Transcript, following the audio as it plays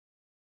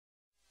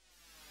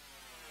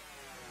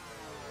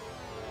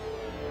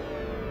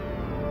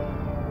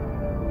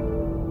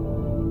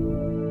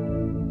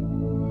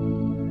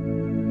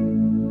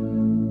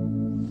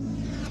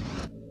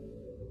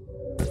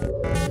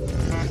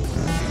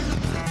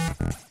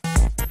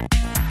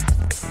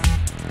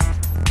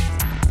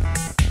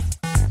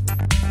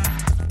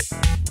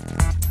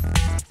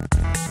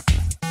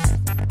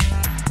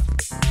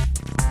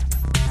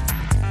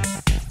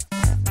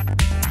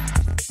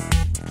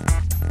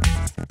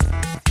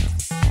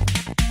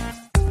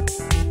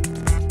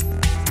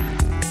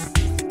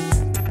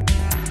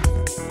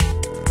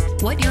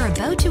What you're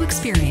about to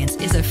experience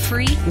is a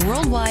free,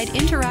 worldwide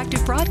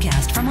interactive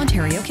broadcast from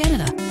Ontario,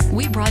 Canada.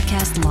 We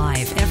broadcast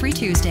live every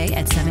Tuesday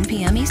at 7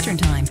 p.m. Eastern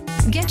Time.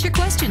 Get your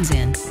questions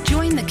in.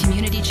 Join the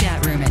community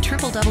chat room at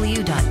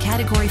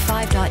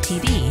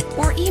www.category5.tv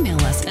or email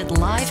us at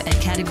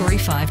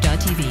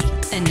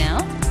live@category5.tv. And now,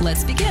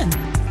 let's begin.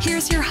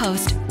 Here's your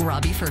host,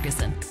 Robbie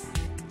Ferguson.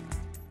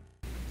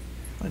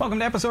 Welcome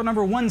to episode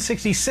number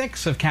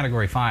 166 of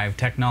Category 5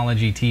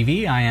 Technology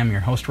TV. I am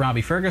your host,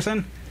 Robbie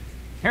Ferguson.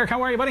 Eric,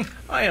 how are you, buddy?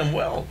 I am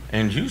well.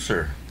 And you,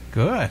 sir?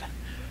 Good.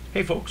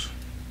 Hey, folks.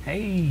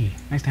 Hey,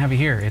 nice to have you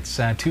here. It's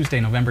Tuesday,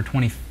 November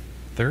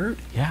 23rd?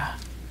 Yeah.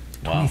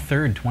 Wow.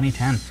 23rd,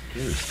 2010.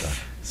 Scary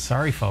stuff.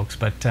 Sorry, folks,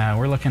 but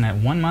we're looking at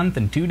 1 month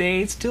and 2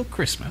 days till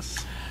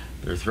Christmas.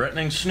 They're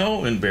threatening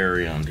snow in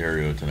Barrie,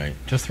 Ontario tonight.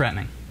 Just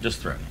threatening. Just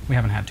threatening. We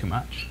haven't had too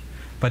much.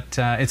 But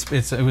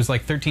it was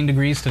like 13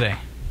 degrees today.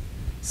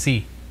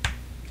 C.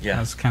 Yeah. That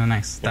was kind of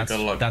nice. That's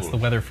the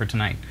weather for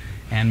tonight.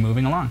 And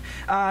moving along.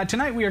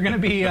 Tonight we are going to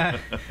be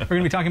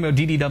talking about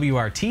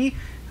DD-WRT,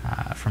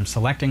 from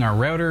selecting our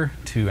router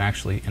to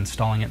actually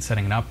installing it,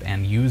 setting it up,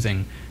 and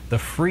using the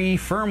free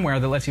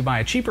firmware that lets you buy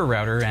a cheaper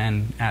router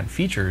and add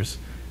features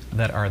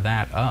that are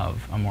that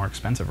of a more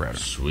expensive router.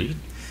 Sweet.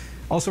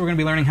 Also, we're going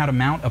to be learning how to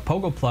mount a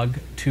Pogoplug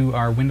to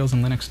our Windows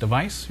and Linux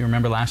device. You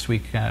remember last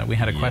week we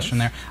had a question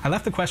there. I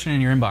left the question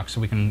in your inbox so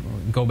we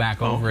can go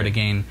back over it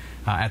again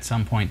at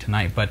some point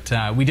tonight. But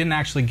we didn't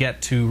actually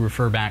get to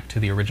refer back to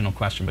the original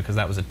question because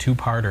that was a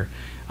two-parter.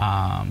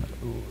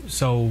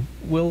 So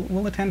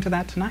we'll attend to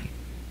that tonight.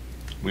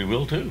 We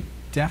will too.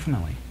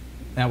 Definitely.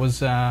 That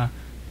was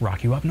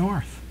Rock You Up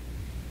North.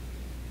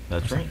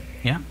 That's right.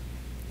 Yeah.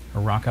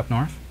 Or Rock Up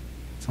North.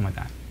 Something like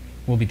that.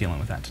 We'll be dealing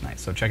with that tonight,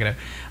 so check it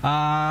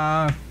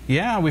out.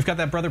 Yeah, we've got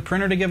that Brother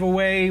Printer to give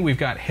away. We've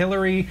got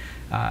Hillary,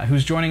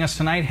 who's joining us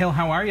tonight. Hill,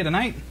 how are you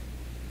tonight?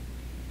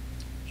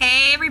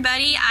 Hey,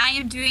 everybody. I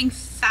am doing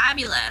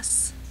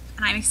fabulous.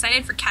 And I'm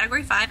excited for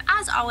Category 5,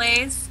 as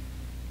always.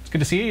 It's good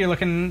to see you. You're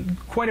looking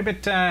quite a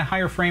bit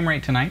higher frame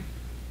rate tonight.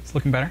 It's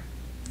looking better.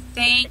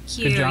 Thank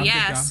you. Good job, yes,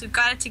 good job. We've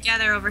got it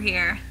together over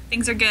here.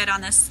 Things are good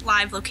on this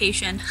live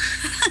location.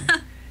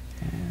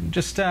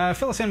 Just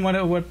fill us in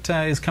what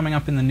is coming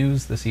up in the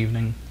news this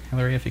evening,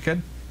 Hillary, if you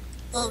could.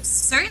 Well,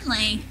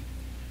 certainly.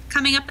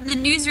 Coming up in the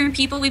newsroom,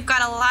 people, we've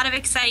got a lot of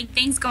exciting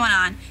things going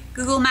on.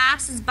 Google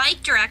Maps'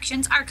 bike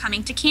directions are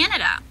coming to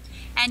Canada.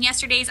 And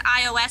yesterday's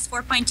iOS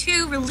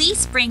 4.2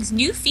 release brings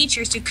new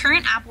features to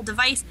current Apple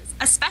devices,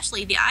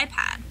 especially the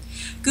iPad.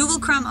 Google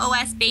Chrome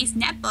OS-based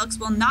netbooks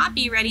will not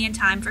be ready in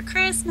time for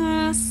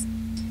Christmas.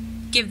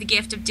 Give the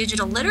gift of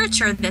digital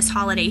literature this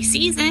holiday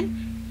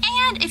season.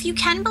 And if you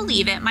can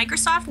believe it,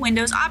 Microsoft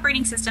Windows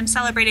operating system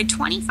celebrated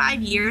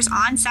 25 years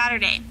on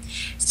Saturday.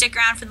 Stick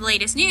around for the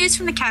latest news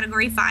from the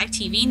Category 5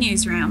 TV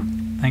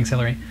newsroom. Thanks,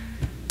 Hillary.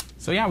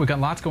 So yeah, we've got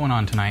lots going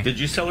on tonight. Did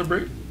you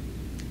celebrate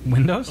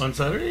Windows? on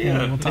Saturday?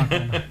 Yeah. We'll talk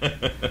about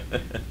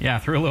that. Yeah,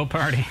 threw a little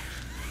party.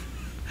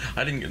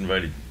 I didn't get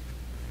invited.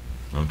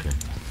 Okay.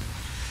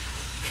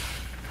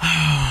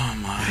 Oh,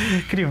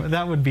 my.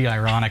 That would be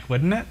ironic,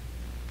 wouldn't it?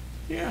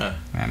 Yeah.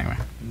 Anyway.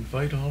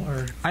 Invite all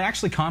our... I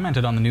actually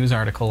commented on the news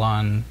article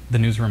on the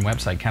newsroom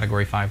website,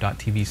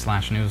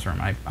 category5.tv/newsroom.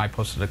 I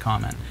posted a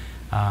comment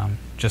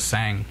just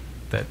saying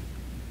that,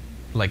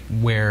 like,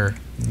 where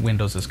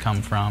Windows has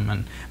come from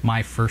and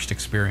my first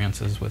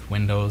experiences with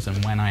Windows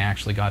and when I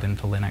actually got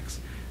into Linux.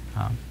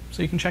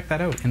 So you can check that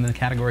out in the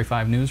Category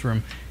 5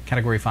 newsroom,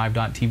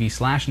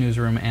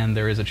 category5.tv/newsroom, and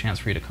there is a chance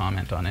for you to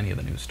comment on any of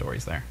the news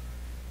stories there.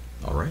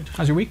 All right.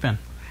 How's your week been?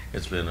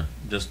 It's been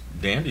just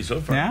dandy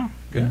so far. Yeah?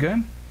 Good,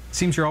 good.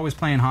 Seems you're always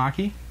playing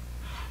hockey.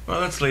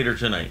 Well, that's later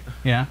tonight.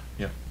 Yeah?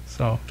 Yeah.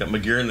 So. Got my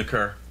gear in the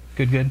car.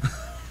 Good, good.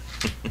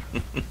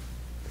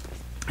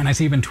 And I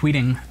see you've been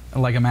tweeting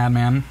like a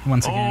madman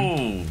once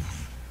again.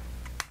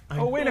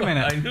 Oh, wait a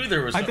minute. I knew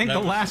there was something. I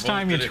think the last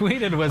time you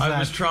tweeted was that. I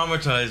was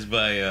traumatized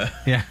by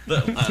yeah.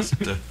 the last,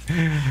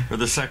 or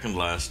the second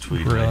last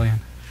tweet.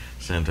 Brilliant.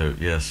 I sent out,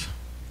 yes.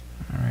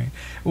 All right.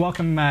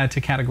 Welcome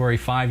to Category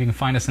 5. You can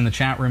find us in the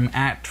chat room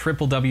at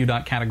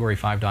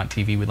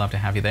www.category5.tv. We'd love to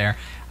have you there.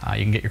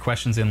 You can get your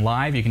questions in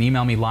live. You can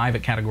email me live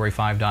at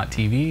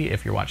category5.tv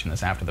if you're watching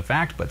this after the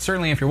fact. But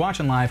certainly if you're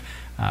watching live,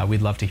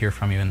 we'd love to hear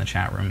from you in the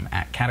chat room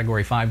at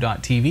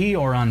category5.tv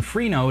or on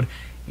Freenode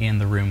in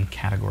the room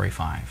Category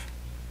 5.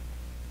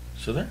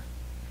 So there.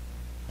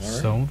 All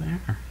right. So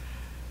there.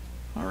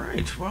 All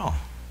right. Well,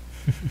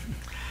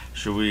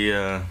 should we...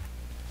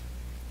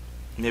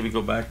 maybe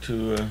go back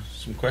to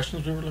some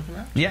questions we were looking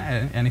at?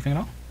 Yeah, anything at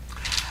all?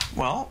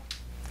 Well...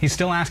 He's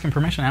still asking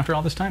permission. After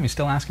all this time, he's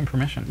still asking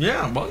permission.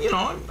 Yeah, well, you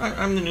know,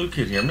 I'm the new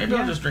kid here. Maybe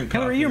I'll just drink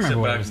coffee. Hillary, you remember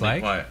what it was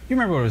like. You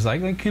remember what it was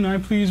like? Like, can I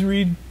please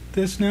read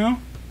this now?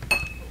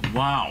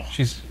 Wow.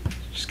 She's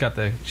got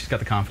the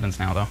confidence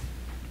now, though.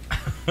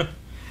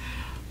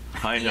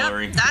 Hi,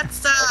 Hillary. Yep,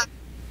 that's,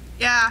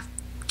 yeah.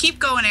 Keep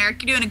going,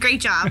 Eric. You're doing a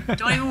great job.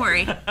 Don't even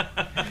worry.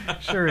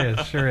 Sure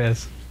is, sure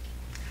is.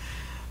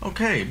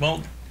 Okay,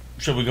 well,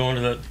 shall we go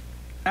into that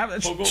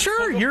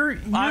Sure, you're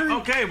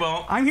okay,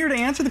 well... I'm here to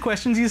answer the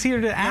questions. He's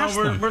here to ask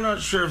them. We're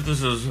not sure if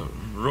this is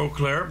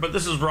Roclair, but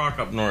this is Rock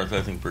Up North.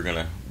 I think we're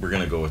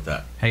gonna go with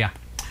that. Hey, yeah.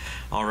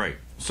 All right.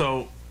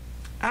 So,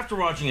 after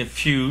watching a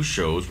few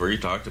shows where he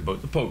talked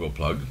about the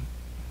Pogoplug,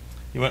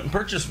 he went and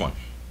purchased one.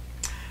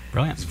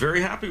 Brilliant. He's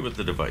very happy with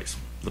the device.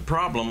 The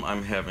problem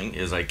I'm having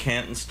is I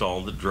can't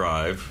install the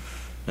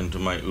drive into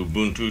my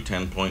Ubuntu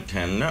 10.10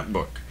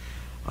 netbook.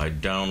 I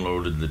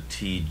downloaded the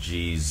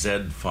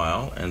TGZ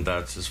file, and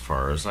that's as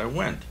far as I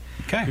went.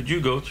 Okay. Could you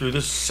go through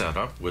the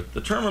setup with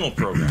the terminal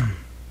program?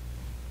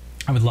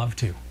 I would love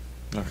to.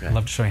 Okay. I'd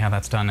love to show you how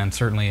that's done, and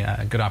certainly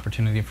a good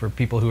opportunity for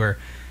people who are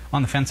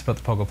on the fence about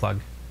the Pogoplug,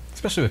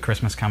 especially with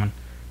Christmas coming.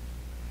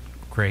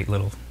 Great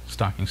little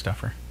stocking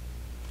stuffer,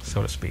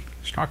 so to speak.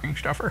 Stocking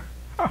stuffer.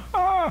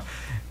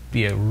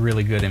 Be a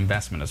really good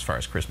investment as far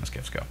as Christmas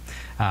gifts go.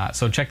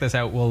 So check this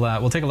out.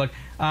 We'll take a look.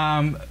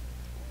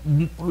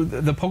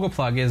 The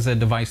Pogoplug is a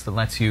device that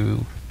lets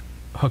you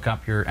hook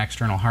up your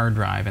external hard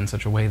drive in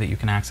such a way that you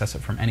can access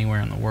it from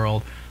anywhere in the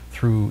world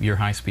through your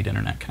high-speed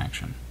internet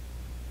connection.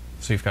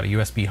 So you've got a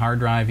USB hard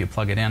drive, you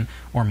plug it in,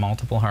 or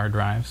multiple hard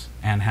drives,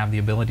 and have the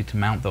ability to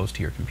mount those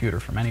to your computer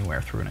from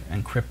anywhere through an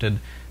encrypted,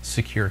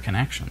 secure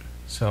connection.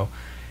 So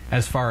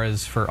as far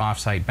as for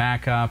off-site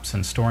backups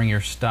and storing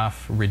your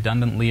stuff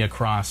redundantly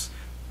across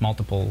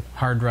multiple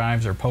hard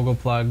drives or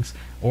Pogoplugs,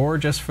 or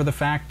just for the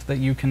fact that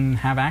you can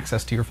have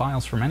access to your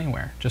files from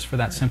anywhere, just for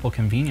that simple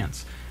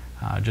convenience,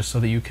 just so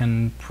that you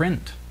can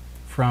print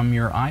from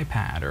your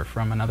iPad or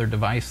from another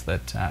device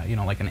that, you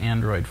know, like an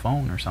Android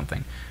phone or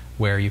something,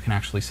 where you can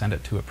actually send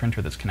it to a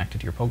printer that's connected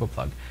to your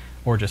Pogoplug,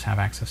 or just have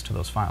access to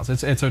those files.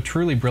 It's a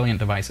truly brilliant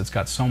device. It's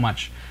got so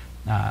much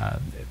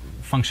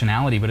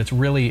functionality, but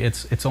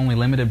it's only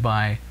limited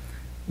by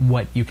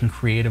what you can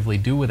creatively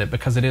do with it,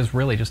 because it is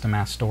really just a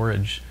mass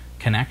storage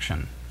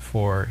connection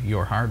for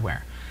your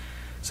hardware.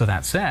 So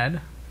that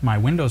said, my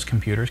Windows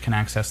computers can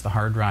access the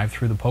hard drive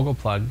through the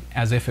Pogoplug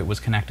as if it was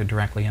connected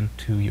directly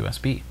into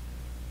USB.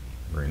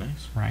 Very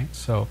nice. Right?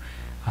 So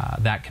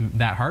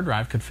that hard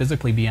drive could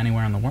physically be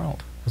anywhere in the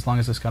world. As long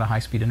as it's got a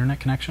high-speed internet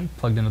connection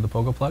plugged into the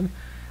Pogoplug,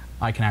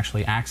 I can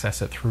actually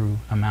access it through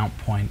a mount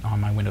point on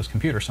my Windows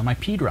computer. So my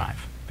P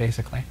drive,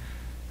 basically.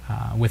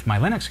 With my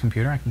Linux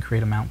computer, I can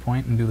create a mount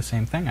point and do the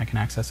same thing. I can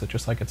access it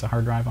just like it's a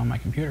hard drive on my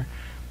computer.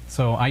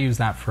 So I use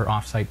that for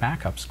off-site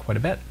backups quite a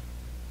bit.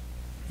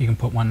 You can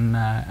put one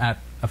at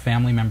a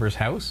family member's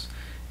house,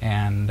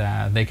 and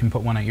they can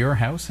put one at your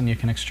house, and you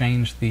can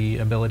exchange the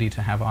ability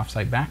to have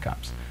off-site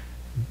backups.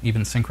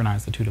 Even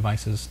synchronize the two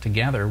devices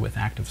together with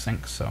active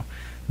sync. So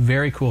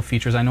very cool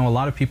features. I know a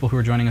lot of people who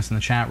are joining us in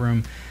the chat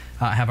room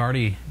have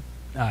already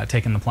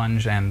taken the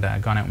plunge and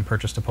gone out and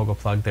purchased a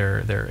Pogoplug.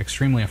 They're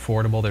extremely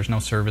affordable. There's no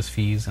service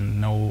fees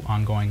and no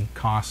ongoing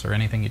costs or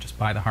anything. You just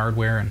buy the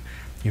hardware and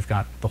you've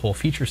got the whole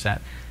feature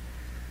set.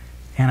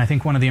 And I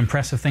think one of the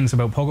impressive things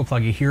about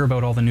Pogoplug, you hear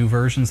about all the new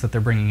versions that they're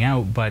bringing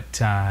out,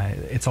 but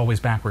it's always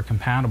backward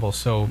compatible.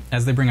 So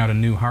as they bring out a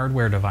new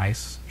hardware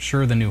device,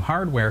 sure, the new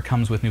hardware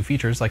comes with new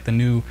features, like the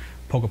new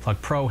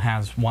Pogoplug Pro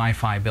has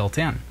Wi-Fi built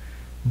in.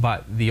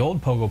 But the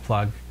old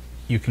Pogoplug,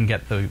 you can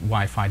get the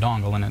Wi-Fi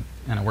dongle in it,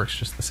 and it works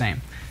just the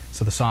same.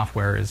 So the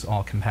software is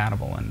all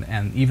compatible.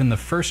 And even the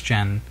first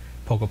gen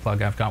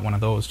Pogoplug, I've got one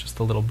of those, just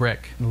a little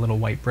brick, a little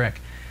white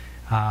brick.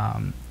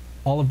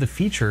 All of the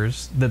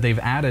features that they've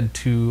added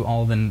to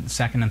all the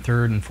second and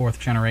third and fourth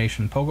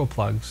generation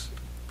Pogoplugs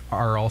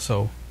are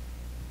also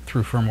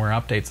through firmware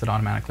updates that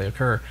automatically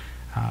occur.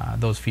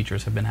 Those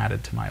features have been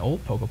added to my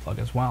old Pogoplug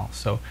as well.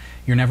 So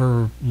you're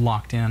never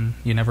locked in.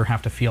 You never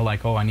have to feel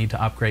like, oh, I need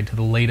to upgrade to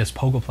the latest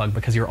Pogoplug,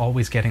 because you're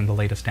always getting the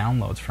latest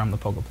downloads from the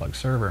Pogoplug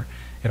server.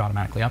 It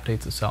automatically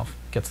updates itself,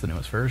 gets the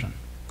newest version.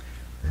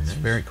 It's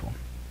very cool.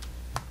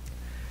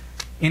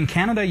 In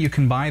Canada, you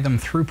can buy them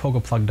through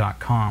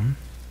Pogoplug.com.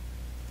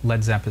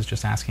 Led Zepp is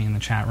just asking in the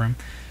chat room.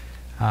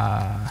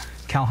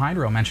 Cal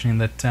Hydro mentioning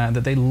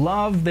that they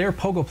love their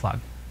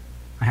Pogoplug.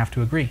 I have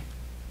to agree.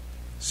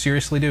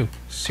 Seriously do.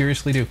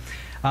 Seriously do.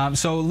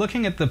 So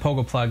looking at the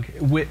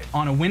Pogoplug,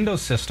 on a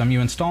Windows system, you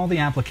install the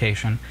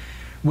application,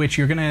 which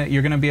you're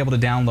gonna be able to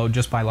download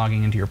just by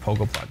logging into your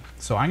Pogoplug.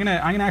 So I'm gonna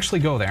actually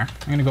go there.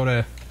 I'm gonna go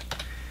to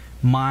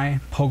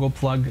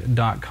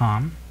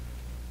mypogoplug.com.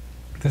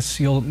 This,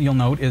 you'll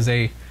note, is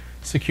a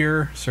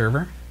secure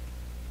server.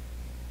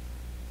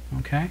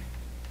 Okay,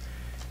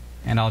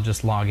 and I'll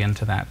just log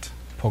into that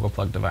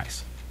Pogoplug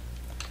device.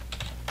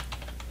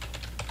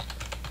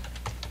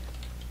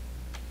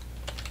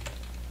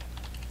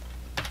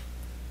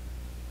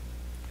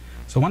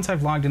 So once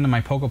I've logged into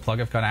my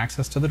Pogoplug, I've got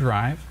access to the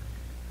drive.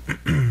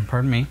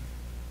 Pardon me.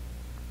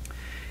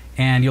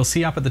 And you'll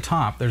see up at the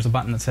top there's a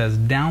button that says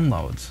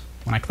Downloads.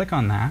 When I click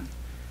on that,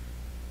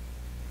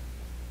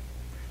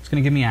 it's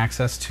going to give me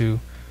access to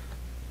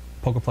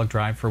Pogoplug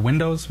Drive for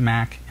Windows,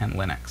 Mac, and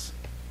Linux.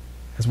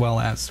 As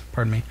well as,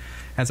 pardon me,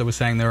 as I was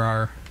saying, there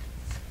are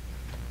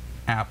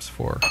apps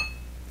for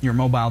your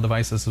mobile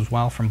devices as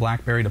well, from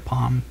BlackBerry to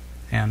Palm,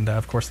 and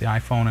of course the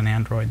iPhone and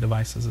Android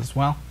devices as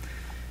well.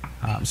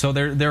 So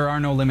there are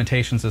no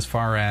limitations as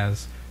far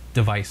as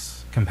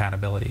device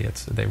compatibility.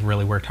 They've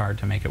really worked hard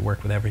to make it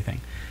work with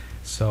everything.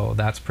 So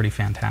that's pretty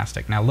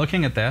fantastic. Now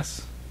looking at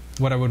this,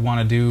 what I would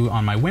want to do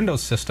on my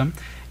Windows system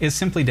is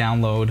simply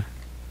download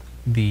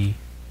the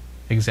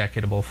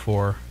executable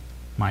for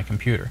my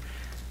computer.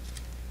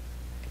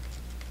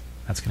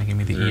 That's going to give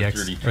me the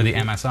EX or the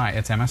MSI.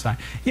 It's MSI.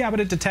 Yeah, but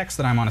it detects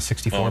that I'm on a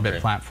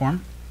 64-bit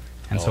platform,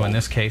 and so in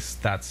this case,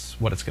 that's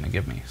what it's going to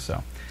give me.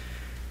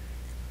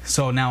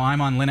 So now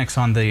I'm on Linux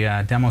on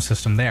the demo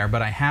system there,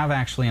 but I have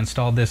actually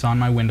installed this on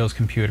my Windows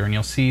computer, and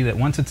you'll see that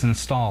once it's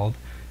installed,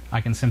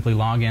 I can simply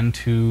log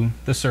into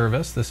the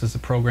service. This is a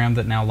program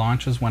that now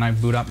launches when I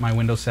boot up my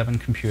Windows 7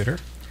 computer.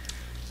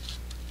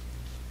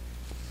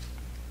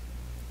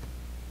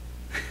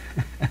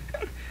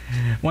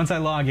 Once I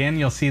log in,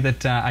 you'll see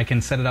that I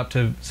can set it up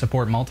to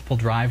support multiple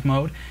drive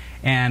mode,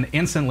 and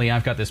instantly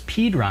I've got this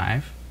P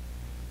drive,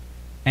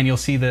 and you'll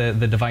see the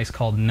device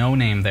called No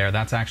Name there.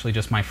 That's actually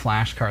just my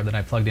flash card that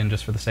I plugged in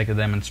just for the sake of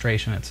the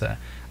demonstration. It's a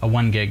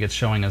 1 gig. It's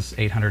showing as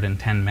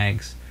 810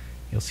 megs.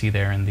 You'll see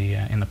there in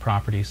the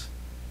properties.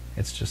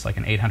 It's just like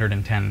an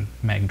 810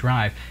 meg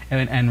drive.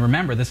 And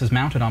remember, this is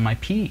mounted on my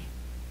P.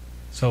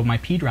 So my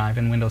P drive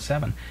in Windows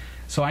 7.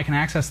 So I can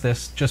access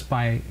this just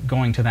by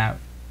going to that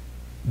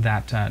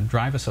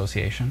drive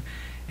association.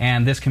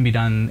 And this can be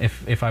done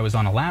if I was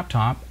on a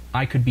laptop.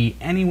 I could be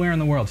anywhere in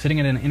the world, sitting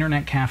at an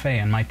internet cafe,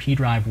 and my P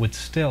drive would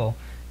still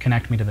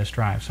connect me to this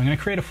drive. So I'm going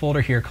to create a folder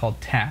here called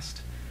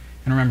Test.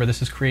 And remember,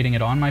 this is creating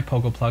it on my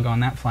Pogoplug on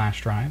that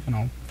flash drive. And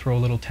I'll throw a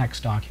little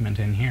text document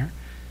in here.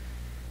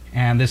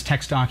 And this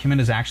text document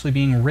is actually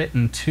being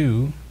written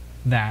to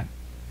that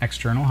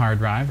external hard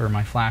drive, or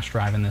my flash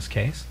drive in this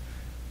case.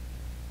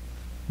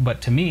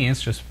 But to me,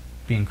 it's just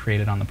being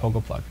created on the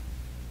Pogoplug.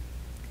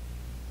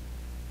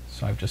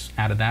 So I've just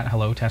added that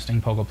hello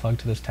testing Pogoplug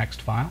to this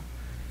text file.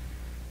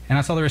 And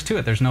that's all there is to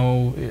it.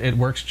 It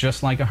works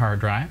just like a hard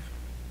drive.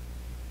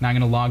 Now I'm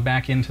going to log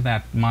back into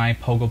that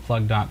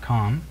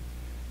mypogoplug.com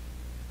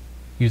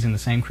using the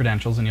same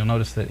credentials, and you'll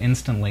notice that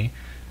instantly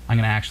I'm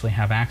going to actually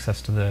have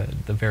access to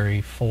the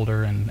very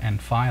folder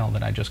and file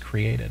that I just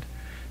created.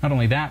 Not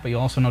only that, but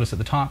you'll also notice at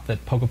the top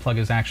that Pogoplug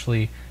is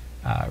actually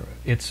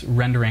it's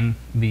rendering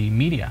the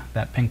media,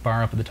 that pink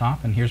bar up at the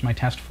top, and here's my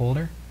test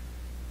folder.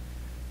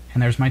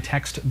 And there's my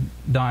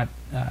text.txt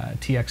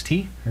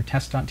or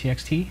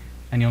test.txt,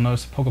 and you'll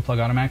notice Pogoplug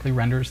automatically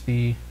renders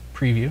the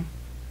preview,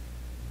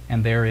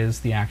 and there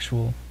is the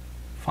actual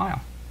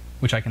file,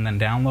 which I can then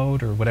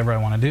download or whatever I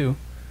want to do.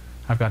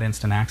 I've got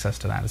instant access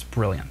to that. It's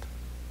brilliant.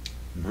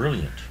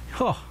 Brilliant.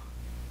 Oh.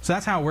 So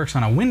that's how it works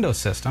on a Windows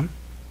system.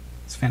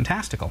 It's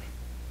fantastical.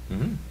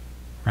 Mm-hmm.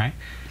 Right?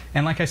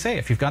 And like I say,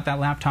 if you've got that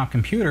laptop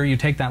computer, you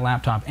take that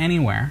laptop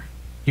anywhere.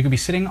 You could be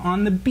sitting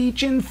on the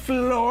beach in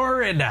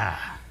Florida.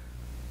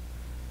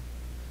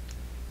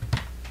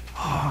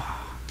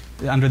 Oh,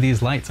 under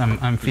these lights,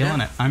 I'm feeling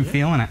it. I'm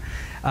feeling it.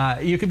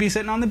 You could be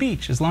sitting on the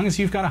beach as long as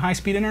you've got a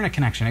high-speed internet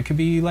connection. It could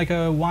be like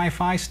a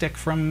Wi-Fi stick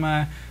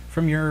from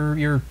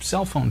your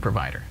cell phone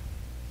provider,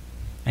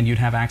 and you'd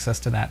have access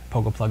to that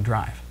Pogoplug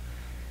drive.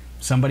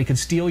 Somebody could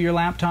steal your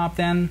laptop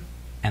then,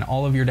 and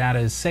all of your data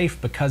is safe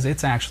because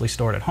it's actually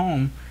stored at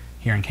home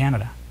here in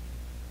Canada.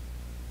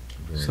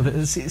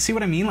 So see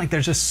what I mean? Like,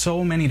 there's just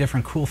so many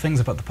different cool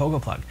things about the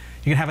Pogoplug.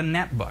 You can have a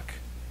netbook.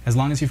 As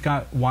long as you've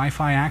got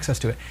Wi-Fi access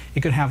to it,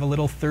 it could have a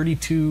little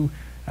 32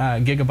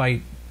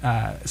 gigabyte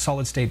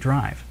solid-state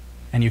drive,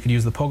 and you could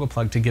use the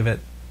Pogoplug to give it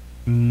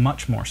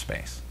much more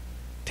space,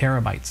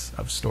 terabytes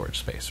of storage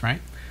space, right?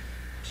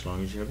 As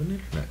long as you have an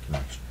internet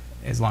connection.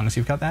 As long as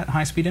you've got that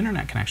high-speed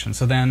internet connection.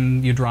 So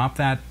then you drop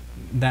that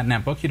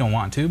netbook. You don't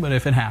want to, but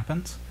if it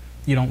happens,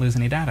 you don't lose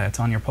any data. It's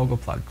on your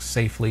Pogoplug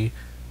safely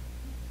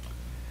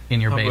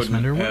in your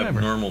basement or whatever.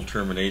 Abnormal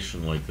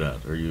termination like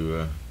that? Are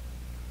you...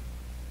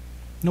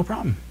 No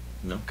problem.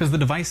 No? Because the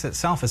device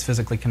itself is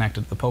physically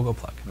connected to the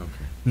Pogoplug,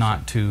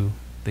 not to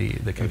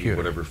the computer.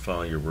 Whatever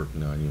file you're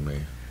working on, you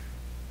may...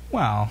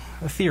 Well,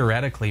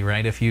 theoretically,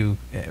 right,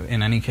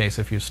 in any case,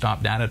 if you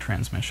stop data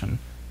transmission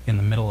in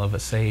the middle of a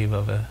save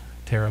of a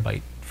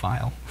terabyte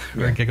file,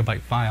 or a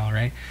gigabyte file,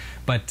 right?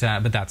 But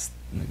that's,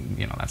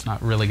 that's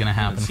not really going to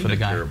happen for the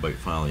guy. I haven't seen a terabyte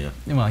file yet.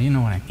 Well, you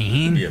know what I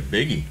mean. It'd be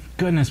a biggie.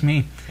 Goodness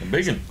me. A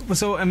big one.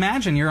 So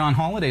imagine you're on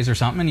holidays or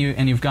something,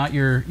 and you've got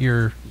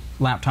your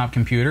laptop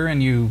computer,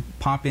 and you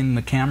pop in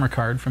the camera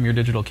card from your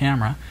digital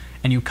camera,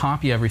 and you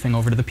copy everything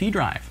over to the P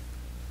drive,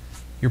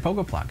 your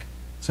Pogoplug.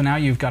 So now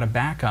you've got a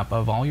backup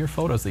of all your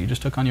photos that you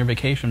just took on your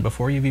vacation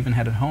before you've even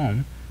headed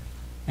home,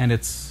 and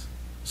it's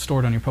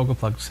stored on your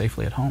Pogoplug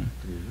safely at home.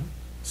 Mm-hmm.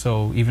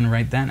 So even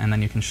right then, and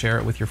then you can share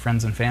it with your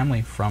friends and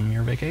family from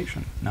your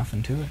vacation.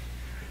 Nothing to it.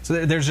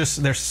 So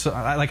there's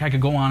like, I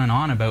could go on and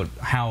on about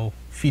how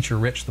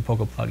feature-rich the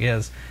Pogoplug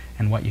is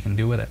and what you can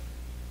do with it.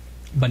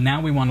 But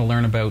now we want to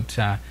learn about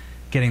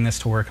getting this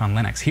to work on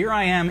Linux. Here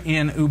I am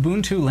in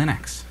Ubuntu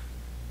Linux.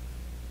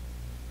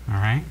 All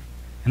right?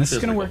 And this is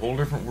going to work. It's a whole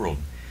different world.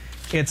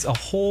 It's a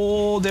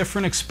whole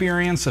different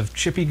experience of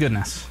chippy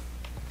goodness.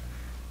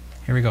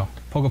 Here we go.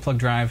 Pogoplug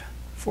drive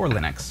for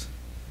Linux.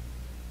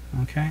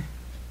 Okay?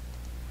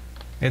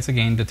 It's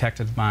again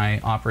detected my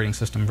operating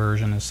system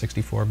version is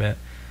 64-bit.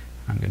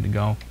 I'm good to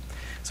go.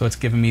 So it's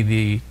given me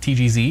the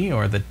TGZ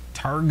or the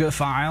targa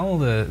file.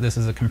 This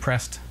is a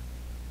compressed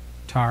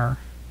tar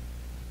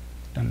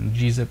done in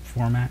gzip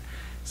format.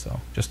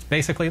 So just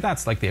basically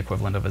that's like the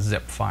equivalent of a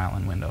zip file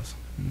in Windows.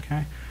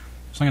 Okay,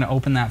 so I'm going to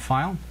open that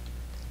file,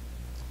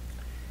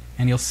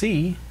 and you'll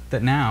see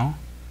that now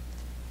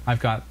I've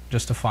got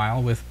just a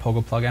file with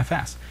Pogoplug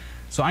FS.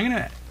 So I'm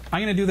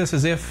going to do this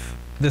as if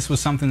this was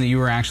something that you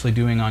were actually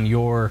doing on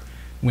your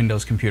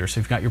Windows computer. So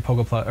you've got your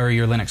Pogoplug, or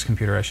your Linux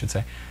computer, I should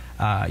say.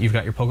 You've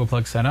got your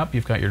Pogoplug set up,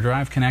 you've got your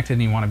drive connected,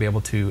 and you want to be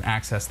able to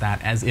access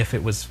that as if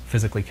it was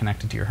physically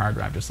connected to your hard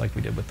drive, just like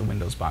we did with the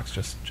Windows box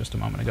just a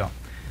moment ago.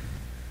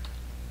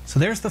 So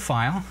there's the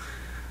file.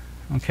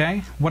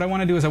 Okay, what I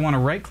want to do is I want to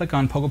right-click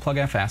on Pogoplug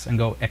FS and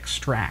go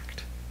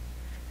Extract.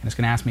 And it's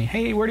going to ask me,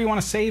 hey, where do you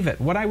want to save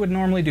it? What I would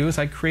normally do is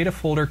I'd create a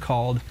folder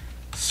called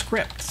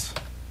Scripts,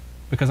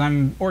 because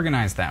I'm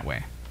organized that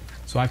way.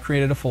 So I've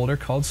created a folder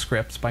called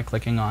Scripts by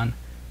clicking on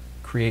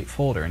Create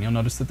Folder. And you'll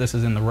notice that this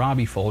is in the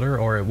Robbie folder,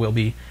 or it will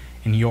be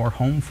in your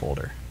home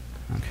folder.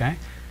 Okay?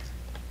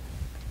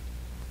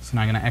 So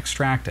now I'm going to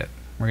extract it.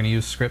 We're going to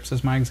use Scripts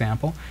as my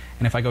example.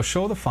 And if I go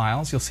Show the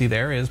Files, you'll see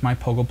there is my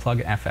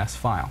Pogoplug FS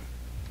file.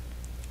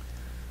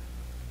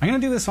 I'm going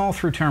to do this all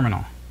through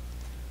Terminal.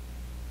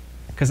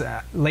 Because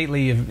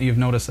lately you've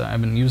noticed that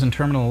I've been using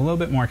Terminal a little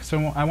bit more,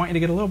 so I want you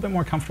to get a little bit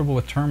more comfortable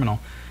with Terminal.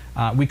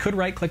 We could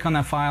right-click on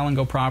that file and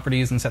go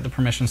Properties and set the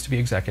permissions to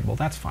be executable.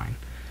 That's fine.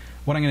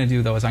 What I'm going to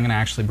do, though, is I'm going to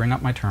actually bring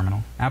up my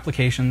terminal.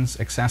 Applications,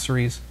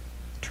 Accessories,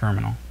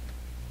 Terminal.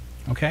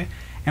 Okay?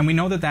 And we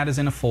know that that is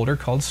in a folder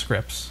called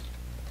Scripts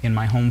in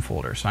my home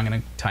folder. So I'm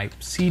going to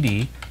type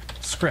CD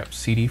Scripts,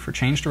 CD for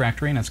change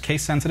directory, and it's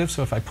case sensitive,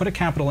 so if I put a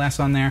capital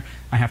S on there,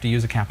 I have to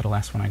use a capital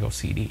S when I go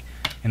CD.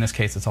 In this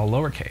case, it's all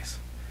lowercase.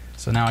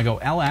 So now I go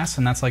ls,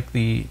 and that's like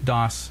the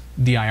DOS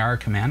dir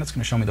command. It's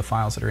going to show me the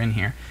files that are in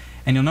here.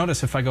 And you'll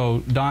notice if I go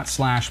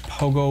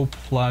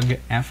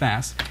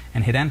 /pogoplugfs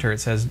and hit enter, it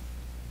says,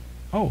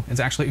 oh, it's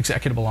actually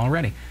executable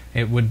already.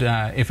 It would,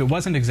 if it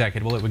wasn't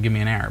executable, it would give me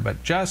an error.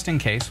 But just in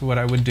case, what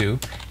I would do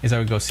is I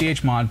would go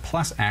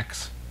chmod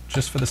 +x,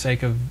 just for the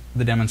sake of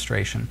the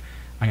demonstration.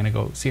 I'm going to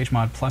go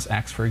chmod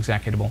 +x for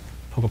executable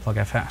Pogoplug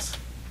FS.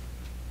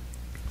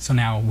 So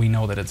now we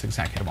know that it's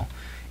executable.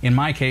 In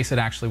my case, it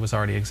actually was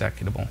already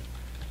executable.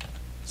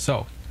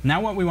 So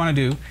now what we want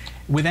to do,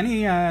 with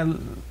any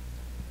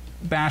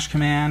bash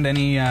command,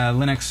 any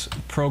Linux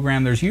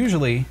program, there's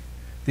usually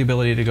the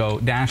ability to go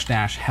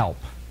 --help.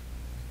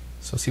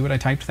 So see what I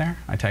typed there?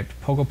 I typed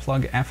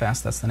Pogoplug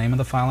FS, that's the name of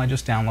the file I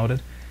just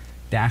downloaded,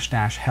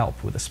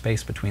 --help with a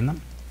space between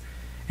them.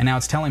 And now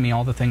it's telling me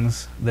all the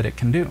things that it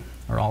can do,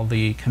 or all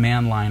the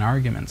command line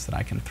arguments that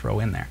I can throw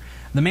in there.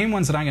 The main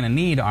ones that I'm going to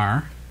need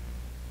are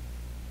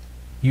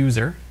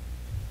user,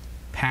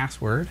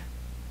 password,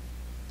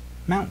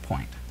 mount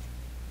point.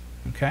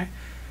 Okay?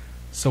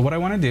 So what I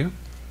want to do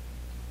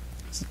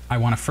is I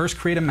want to first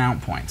create a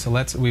mount point. So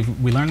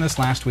we learned this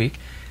last week.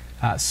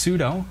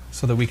 Sudo,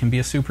 so that we can be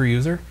a super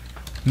user,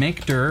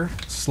 make dir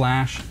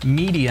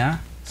 /media/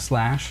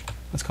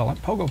 let's call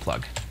it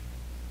Pogoplug.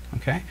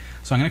 Okay?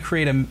 So I'm going to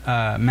create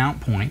a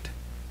mount point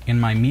in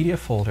my media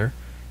folder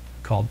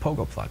called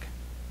Pogoplug.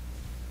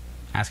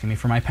 Asking me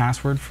for my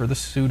password for the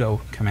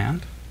sudo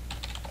command.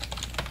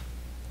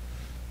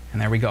 And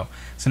there we go.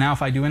 So now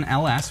if I do an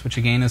ls, which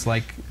again is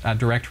like a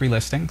directory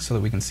listing so that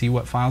we can see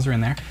what files are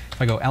in there,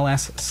 if I go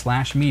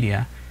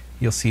ls/media,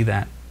 you'll see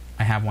that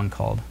I have one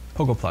called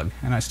Pogoplug,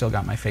 and I still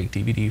got my fake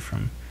DVD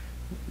from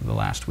the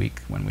last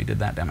week when we did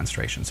that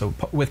demonstration. So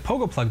with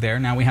Pogoplug there,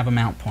 now we have a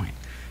mount point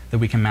that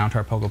we can mount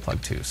our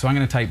Pogoplug to. So I'm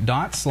going to type /,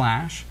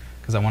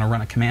 because I want to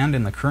run a command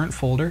in the current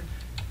folder,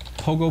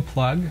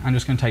 Pogoplug. I'm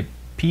just going to type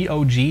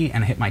POG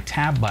and hit my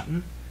tab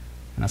button,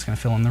 and that's going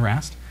to fill in the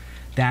rest.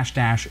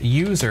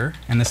 --user,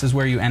 and this is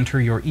where you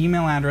enter your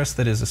email address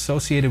that is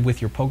associated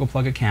with your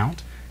Pogoplug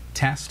account,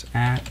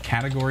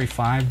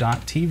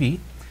 test@category5.tv.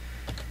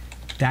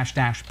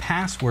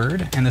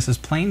 --password, and this is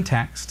plain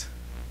text.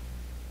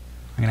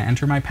 I'm going to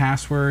enter my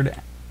password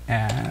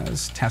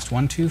as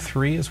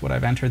test123 is what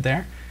I've entered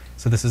there.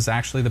 So this is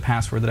actually the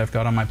password that I've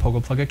got on my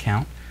Pogoplug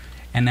account.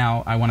 And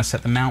now I want to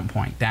set the mount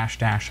point,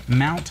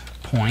 --mount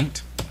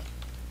point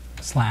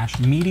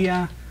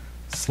 /media/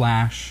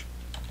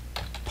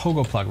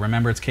 Pogoplug.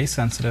 Remember, it's case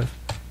sensitive,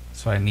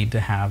 so I need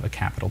to have a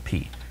capital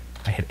P.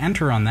 I hit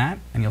enter on that,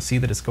 and you'll see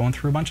that it's going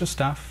through a bunch of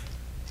stuff.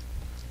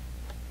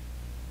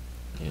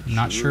 I'm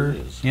not sure.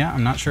 Yeah,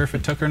 I'm not sure if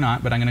it took or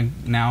not, but I'm going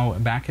to now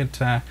back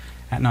at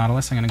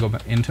Nautilus. I'm going to go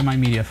into my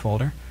media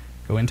folder,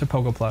 go into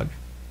Pogoplug,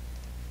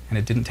 and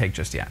it didn't take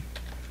just yet.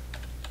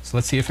 So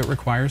let's see if it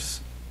requires.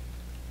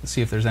 Let's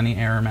see if there's any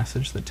error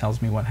message that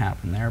tells me what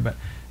happened there. But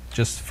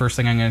just first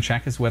thing I'm going to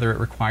check is whether it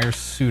requires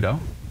sudo.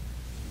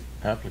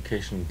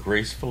 Application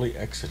gracefully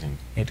exiting.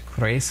 It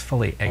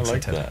gracefully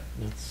exited. I like that.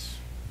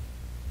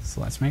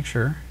 So let's make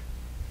sure.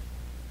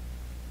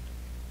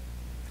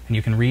 And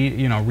you can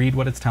read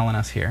what it's telling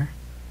us here.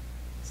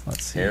 So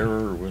let's see.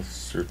 Error with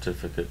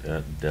certificate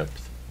at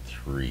depth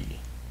 3.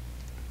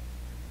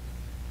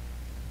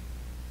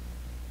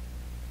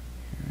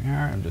 we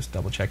are. I'm just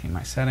double checking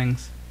my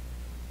settings.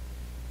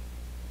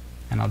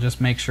 And I'll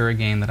just make sure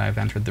again that I've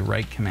entered the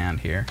right command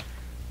here.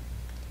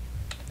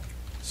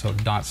 So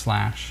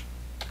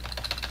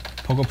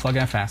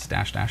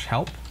 /pogoplug-fs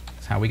 --help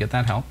is how we get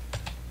that help.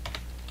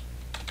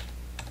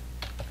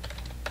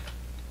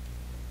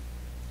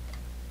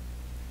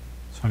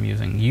 So I'm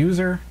using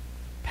user,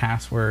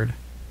 password,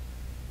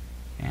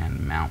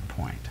 and mount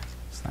point.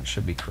 So that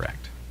should be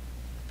correct.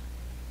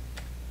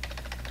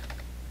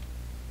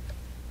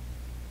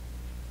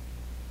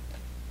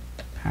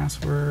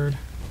 Password.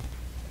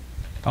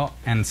 Oh,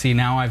 and see,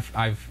 now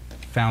I've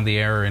found the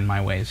error in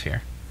my ways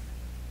here.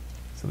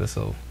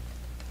 So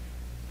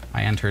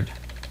I entered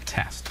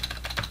test.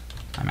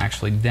 I'm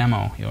actually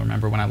demo. You'll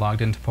remember when I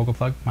logged into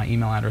Pogoplug, my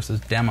email address is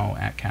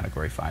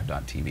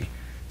demo@category5.tv.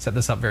 Set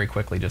this up very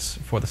quickly just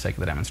for the sake of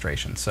the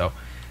demonstration. So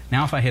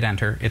now if I hit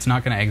enter, it's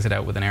not going to exit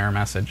out with an error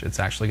message. It's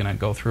actually going to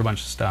go through a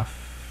bunch of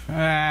stuff,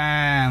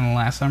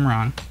 unless I'm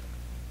wrong.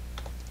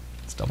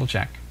 Let's double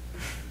check.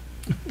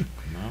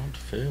 Mount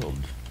failed.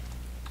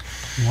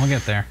 We'll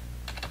get there.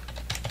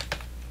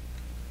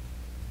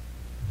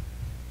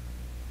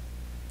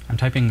 I'm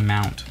typing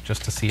mount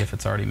just to see if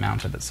it's already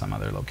mounted at some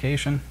other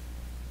location.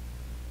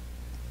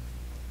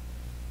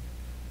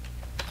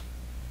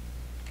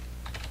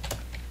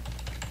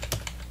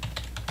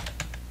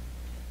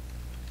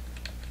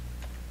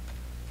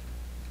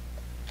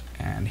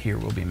 And here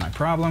will be my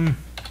problem.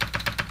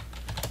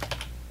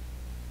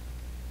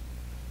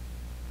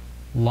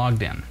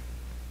 Logged in.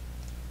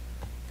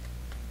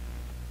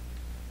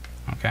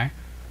 Okay.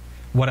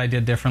 What I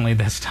did differently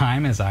this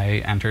time is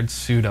I entered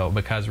sudo,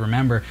 because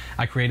remember,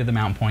 I created the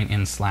mount point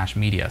in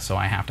 /media, so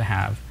I have to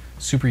have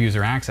super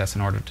user access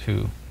in order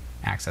to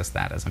access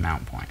that as a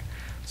mount point.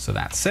 So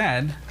that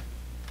said,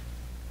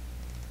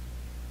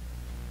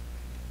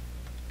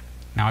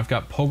 now I've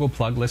got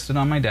Pogoplug listed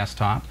on my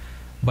desktop,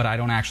 but I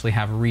don't actually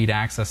have read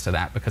access to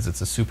that because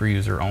it's a super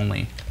user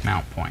only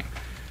mount point.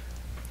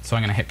 So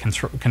I'm going to hit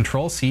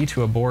Control C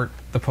to abort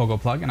the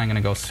Pogoplug, and I'm going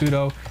to go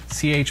sudo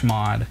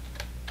chmod.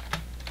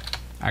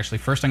 Actually,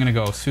 first I'm going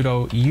to go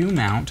sudo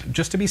umount,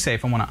 just to be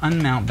safe. I want to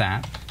unmount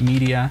that,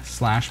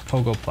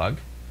 media/Pogoplug.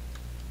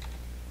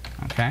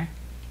 Okay?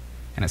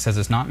 And it says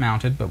it's not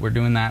mounted, but we're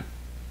doing that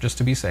just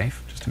to be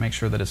safe, just to make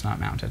sure that it's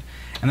not mounted.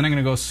 And then I'm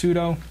going to go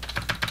sudo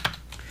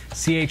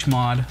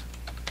chmod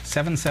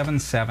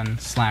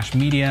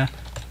 777/media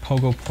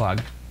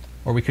Pogoplug.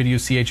 Or we could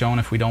use chown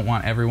if we don't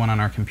want everyone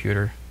on our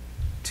computer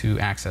to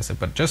access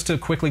it. But just to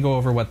quickly go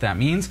over what that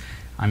means,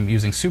 I'm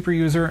using super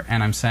user,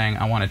 and I'm saying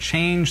I want to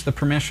change the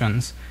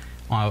permissions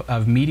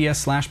of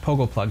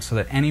media/Pogoplug so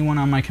that anyone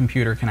on my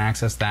computer can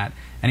access that,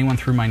 anyone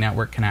through my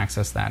network can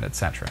access that,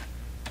 etc.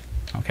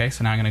 Okay,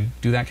 so now I'm going to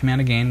do that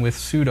command again with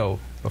sudo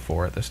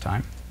before it this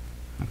time.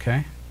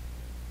 Okay,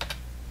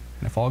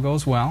 and if all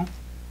goes well,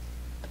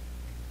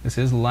 this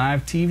is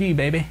live TV,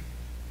 baby.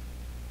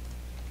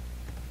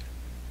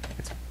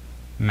 It's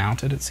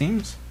mounted, it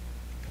seems.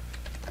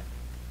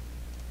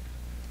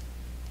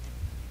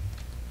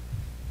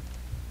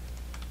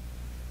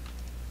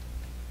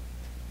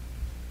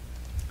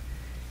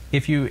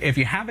 If you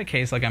have a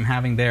case like I'm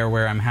having there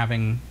where I'm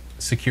having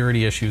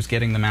security issues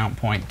getting the mount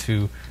point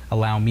to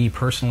allow me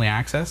personally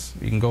access,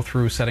 you can go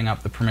through setting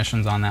up the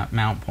permissions on that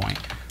mount point.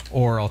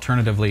 Or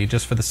alternatively,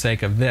 just for the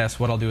sake of this,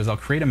 what I'll do is I'll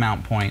create a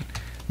mount point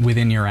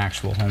within your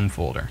actual home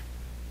folder.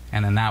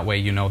 And then that way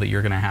you know that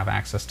you're going to have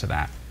access to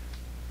that.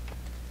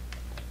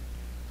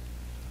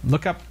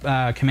 Look up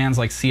commands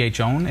like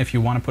chown if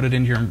you want to put it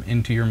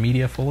into your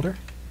media folder.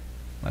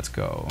 Let's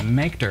go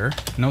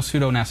makedir, no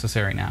sudo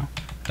necessary now,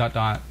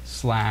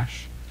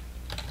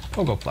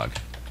 /Pogoplug.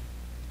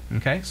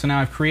 Okay, so now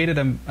I've created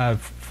a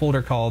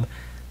folder called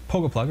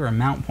Pogoplug, or a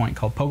mount point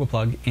called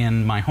Pogoplug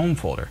in my home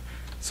folder.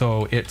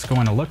 So it's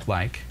going to look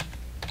like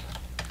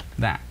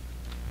that.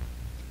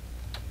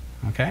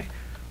 Okay?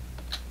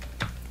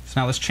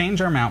 So now let's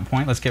change our mount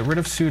point. Let's get rid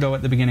of sudo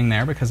at the beginning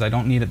there because I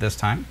don't need it this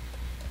time.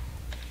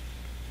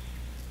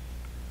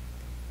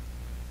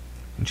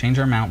 And change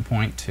our mount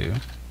point to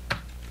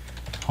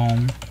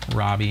home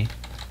Robbie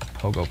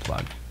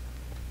Pogoplug.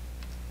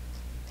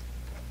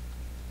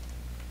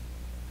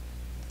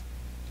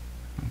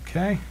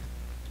 Okay.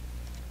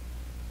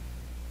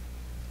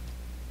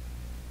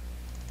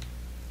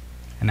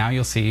 And now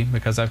you'll see,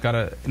 because I've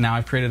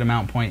created a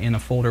mount point in a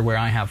folder where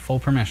I have full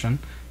permission,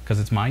 because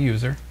it's my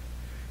user,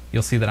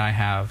 you'll see that I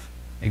have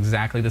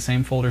exactly the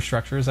same folder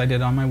structure as I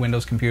did on my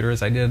Windows computer,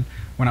 as I did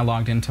when I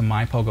logged into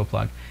my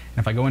Pogoplug. And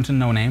if I go into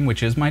no name,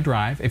 which is my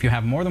drive, if you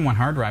have more than one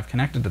hard drive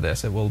connected to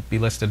this, it will be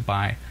listed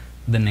by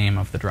the name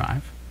of the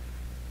drive.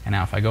 And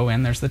now if I go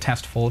in, there's the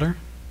test folder.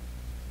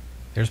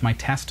 There's my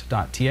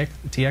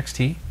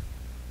test.txt.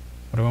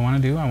 What do I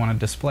want to do? I want to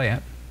display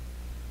it.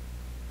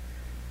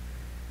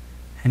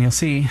 And you'll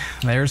see,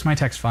 there's my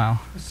text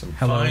file. Some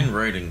Hello, fine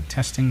writing.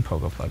 Testing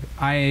Pogoplug.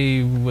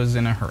 I was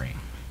in a hurry.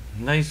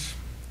 Nice,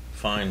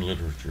 fine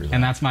literature.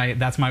 And that's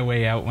my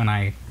way out when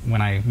I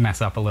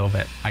mess up a little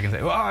bit. I can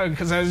say, "Oh,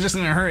 because I was just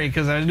in a hurry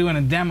because I was doing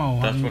a demo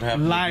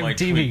on live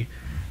TV."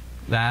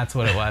 That's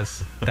what it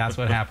was. That's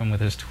what happened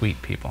with his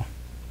tweet, people.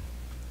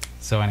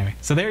 So anyway,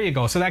 so there you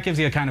go. So that gives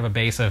you a kind of a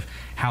base of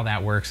how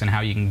that works and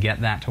how you can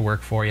get that to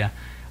work for you.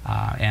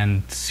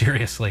 And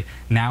seriously,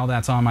 now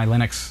that's on my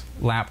Linux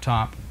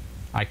laptop.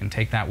 I can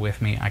take that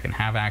with me. I can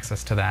have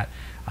access to that.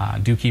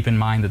 Do keep in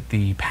mind that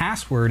the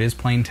password is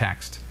plain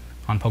text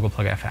on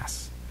Pogoplug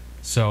FS.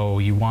 So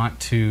you want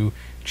to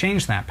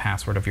change that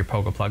password of your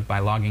Pogoplug by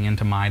logging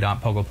into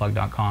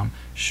my.pogoplug.com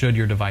should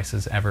your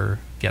devices ever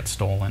get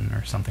stolen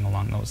or something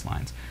along those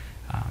lines.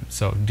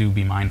 So do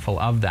be mindful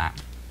of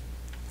that.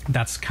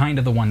 That's kind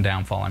of the one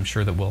downfall. I'm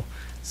sure that we'll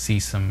see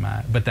some,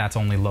 but that's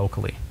only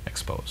locally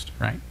exposed,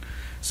 right?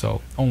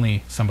 So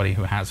only somebody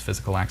who has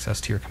physical access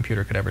to your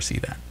computer could ever see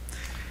that.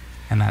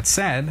 And that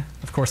said,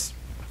 of course,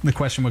 the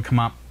question would come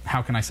up,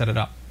 how can I set it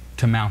up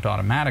to mount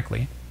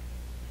automatically?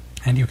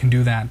 And you can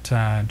do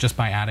that just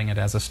by adding it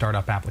as a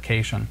startup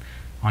application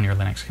on your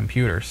Linux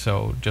computer.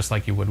 So just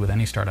like you would with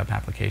any startup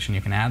application,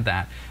 you can add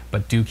that.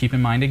 But do keep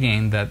in mind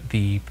again that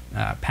the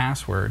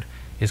password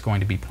is going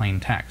to be plain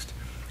text.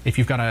 If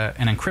you've got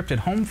an encrypted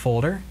home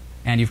folder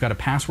and you've got a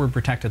password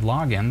protected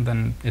login,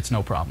 then it's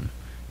no problem,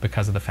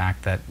 because of the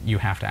fact that you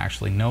have to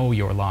actually know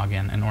your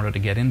login in order to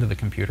get into the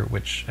computer,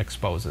 which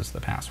exposes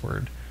the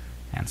password.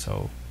 And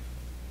so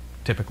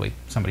typically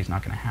somebody's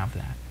not going to have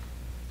that.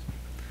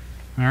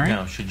 All right.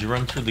 Now, should you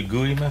run through the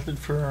GUI method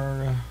for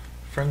our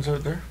friends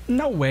out there?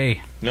 No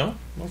way. No?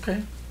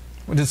 Okay.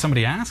 Well, did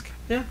somebody ask?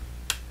 Yeah.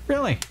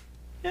 Really?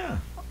 Yeah.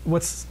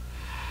 What's...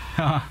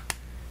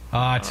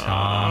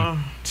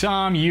 Tom.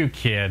 Tom, you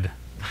kid.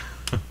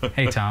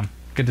 Hey, Tom.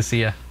 Good to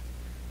see you.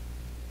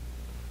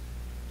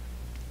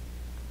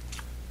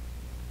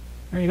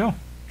 There you go.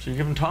 So you're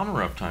giving Tom a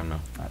rough time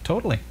now?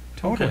 Totally.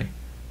 Okay.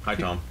 Hi,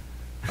 Tom.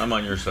 I'm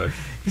on your side.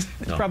 He's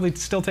probably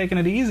still taking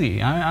it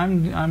easy.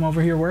 I'm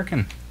over here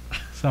working.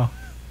 So,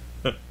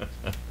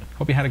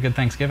 hope you had a good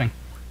Thanksgiving.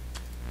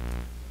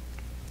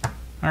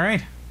 All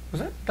right.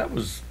 That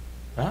was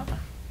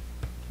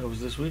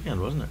this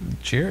weekend, wasn't it?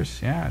 Cheers.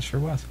 Yeah, it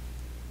sure was.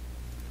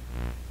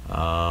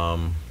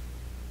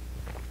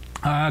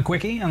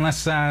 Quickie,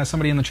 unless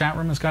somebody in the chat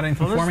room has got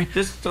anything for me.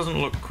 This doesn't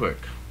look quick.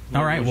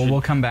 All right, well,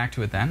 we'll come back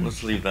to it then.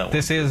 Let's leave that one.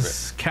 This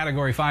is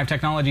Category 5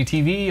 Technology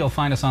TV. You'll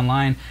find us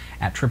online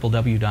at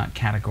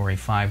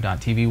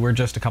www.category5.tv. We're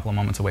just a couple of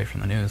moments away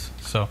from the news,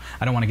 so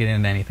I don't want to get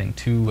into anything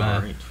too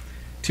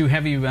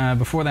heavy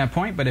before that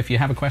point, but if you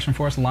have a question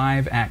for us,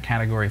 live at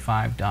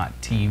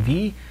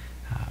category5.tv,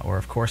 or,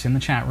 of course, in the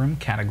chat room,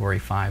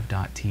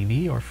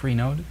 category5.tv, or free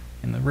node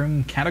in the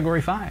room,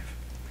 Category 5.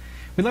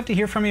 We'd love to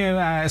hear from you,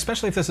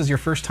 especially if this is your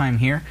first time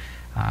here.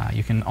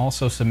 You can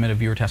also submit a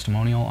viewer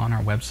testimonial on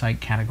our website,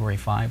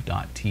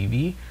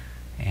 category5.tv,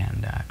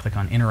 and click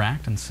on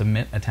Interact and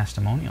submit a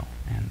testimonial.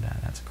 And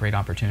that's a great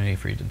opportunity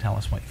for you to tell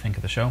us what you think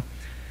of the show.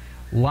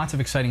 Lots of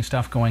exciting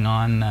stuff going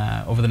on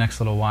over the next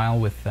little while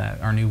with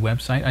our new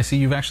website. I see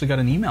you've actually got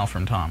an email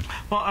from Tom.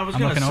 Well, I was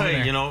going to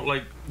say, you know,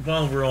 like,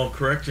 while we're all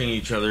correcting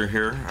each other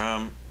here,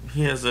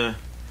 he has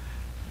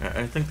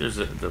I think there's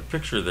the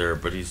picture there,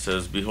 but he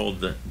says,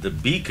 behold, the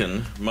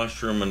beacon,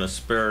 mushroom, and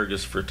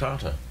asparagus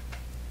frittata.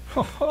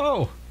 Ho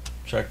ho!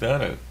 Check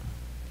that out.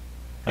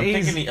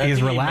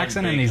 He's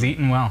relaxing and he's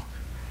eating well.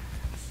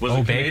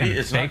 Bacon. Bacon.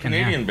 It's not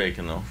Canadian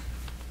bacon, though.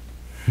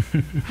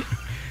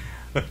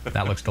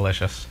 That looks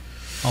delicious.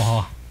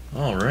 Oh.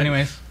 All right.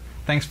 Anyways,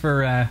 thanks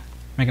for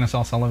making us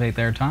all salivate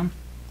there, Tom.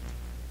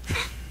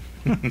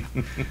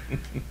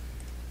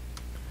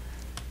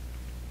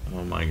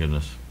 Oh, my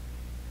goodness.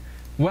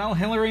 Well,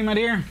 Hillary, my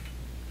dear.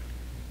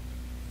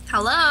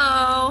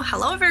 Hello.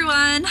 Hello,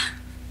 everyone.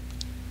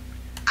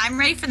 I'm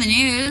ready for the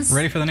news.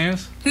 Ready for the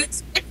news?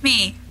 Who's with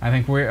me? I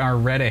think we are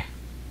ready.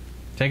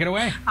 Take it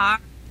away.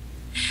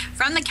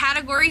 From the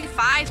Category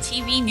 5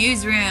 TV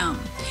newsroom.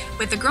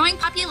 With the growing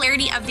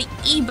popularity of the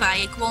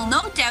e-bike, we'll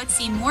no doubt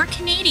see more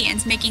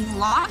Canadians making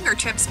longer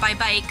trips by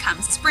bike come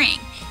spring.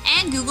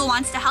 And Google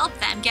wants to help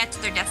them get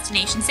to their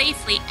destination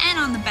safely and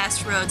on the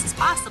best roads as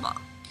possible.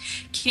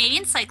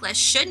 Canadian cyclists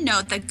should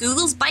note that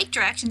Google's bike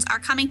directions are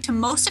coming to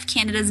most of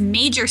Canada's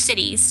major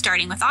cities,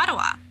 starting with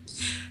Ottawa.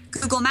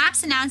 Google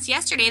Maps announced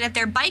yesterday that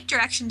their bike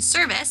directions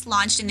service,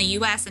 launched in the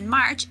US in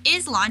March,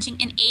 is launching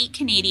in 8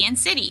 Canadian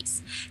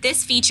cities.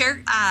 This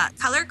feature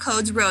color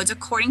codes roads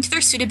according to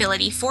their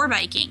suitability for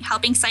biking,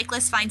 helping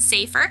cyclists find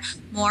safer,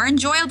 more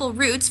enjoyable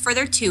routes for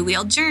their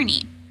two-wheeled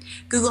journey.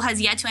 Google has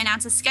yet to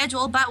announce a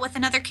schedule, but with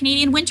another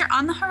Canadian winter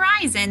on the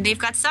horizon, they've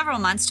got several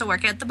months to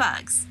work out the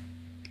bugs.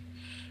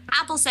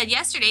 Apple said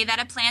yesterday that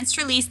it plans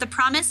to release the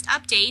promised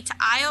update to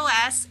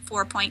iOS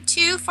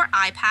 4.2 for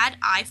iPad,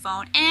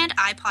 iPhone, and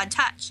iPod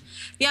Touch.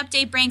 The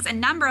update brings a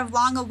number of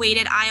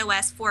long-awaited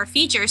iOS 4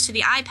 features to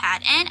the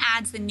iPad and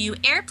adds the new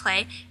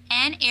AirPlay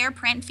and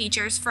AirPrint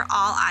features for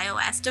all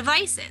iOS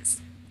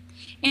devices.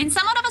 In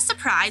somewhat of a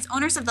surprise,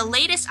 owners of the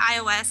latest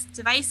iOS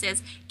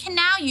devices can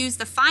now use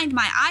the Find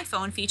My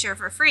iPhone feature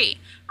for free,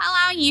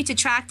 allowing you to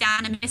track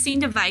down a missing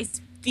device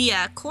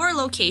via core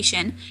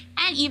location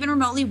and even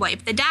remotely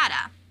wipe the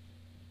data.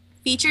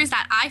 Features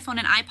that iPhone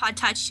and iPod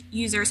Touch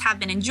users have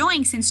been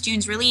enjoying since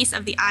June's release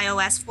of the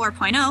iOS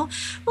 4.0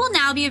 will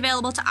now be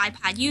available to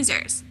iPad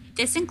users.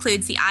 This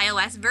includes the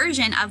iOS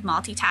version of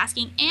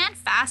multitasking and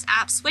fast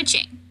app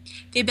switching,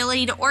 the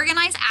ability to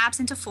organize apps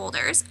into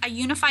folders, a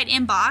unified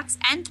inbox,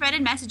 and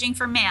threaded messaging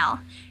for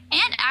mail,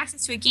 and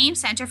access to a game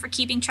center for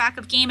keeping track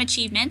of game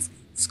achievements,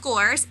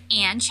 scores,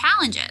 and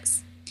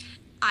challenges.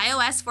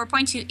 iOS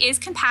 4.2 is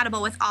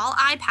compatible with all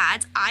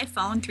iPads,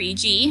 iPhone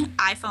 3G,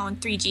 iPhone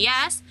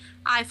 3GS,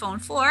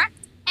 iPhone 4,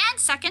 and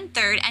second,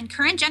 third, and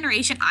current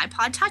generation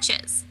iPod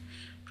Touches.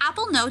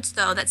 Apple notes,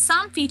 though, that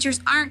some features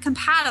aren't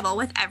compatible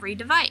with every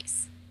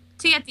device.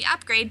 To get the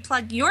upgrade,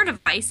 plug your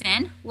device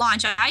in,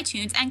 launch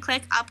iTunes, and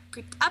click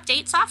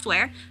Update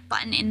Software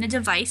button in the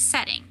device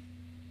setting.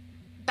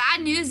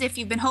 Bad news if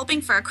you've been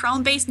hoping for a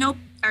Chrome-based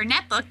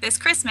netbook this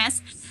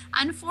Christmas.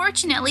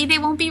 Unfortunately, they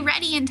won't be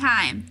ready in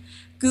time.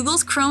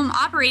 Google's Chrome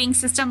operating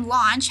system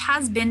launch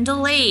has been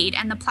delayed,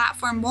 and the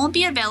platform won't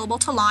be available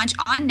to launch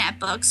on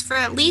netbooks for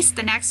at least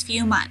the next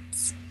few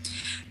months.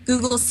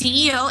 Google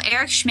CEO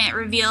Eric Schmidt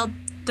revealed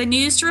the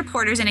news to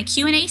reporters in a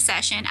Q&A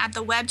session at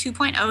the Web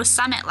 2.0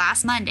 Summit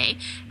last Monday,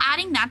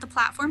 adding that the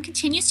platform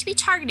continues to be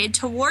targeted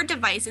toward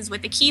devices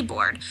with a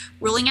keyboard,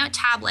 ruling out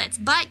tablets,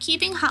 but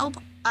keeping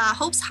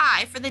hopes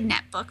high for the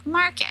netbook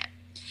market.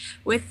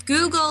 While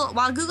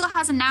Google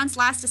has announced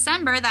last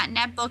December that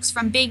netbooks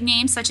from big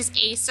names such as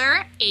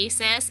Acer,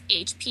 Asus,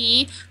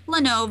 HP,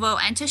 Lenovo,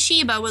 and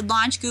Toshiba would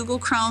launch Google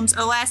Chrome's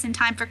OS in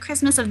time for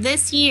Christmas of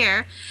this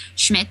year,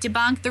 Schmidt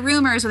debunked the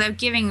rumors without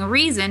giving a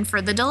reason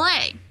for the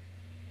delay.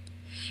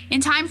 In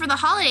time for the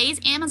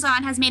holidays,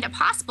 Amazon has made it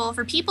possible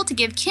for people to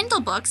give Kindle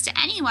books to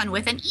anyone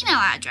with an email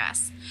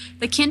address.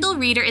 The Kindle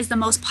Reader is the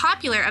most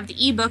popular of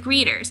the ebook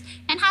readers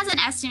and has an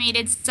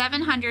estimated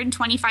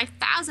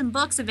 725,000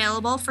 books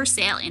available for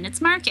sale in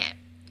its market.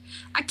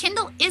 A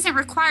Kindle isn't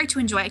required to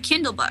enjoy a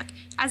Kindle book,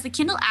 as the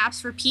Kindle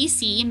apps for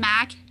PC,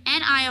 Mac,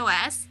 and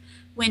iOS,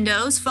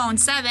 Windows, Phone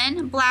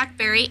 7,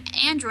 BlackBerry,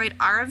 Android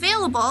are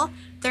available.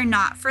 They're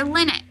not for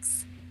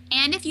Linux.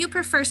 And if you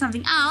prefer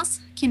something else,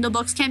 Kindle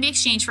books can be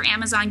exchanged for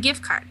Amazon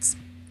gift cards.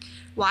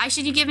 Why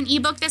should you give an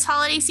ebook this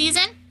holiday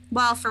season?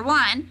 Well, for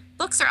one,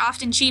 books are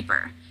often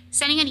cheaper.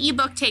 Sending an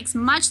ebook takes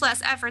much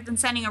less effort than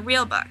sending a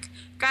real book.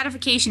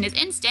 Gratification is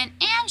instant,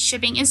 and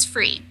shipping is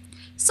free.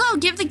 So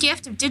give the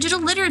gift of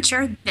digital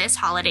literature this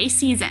holiday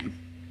season.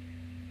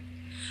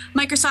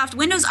 Microsoft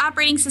Windows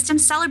operating system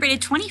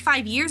celebrated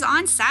 25 years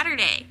on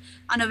Saturday.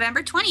 On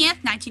November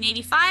 20th,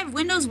 1985,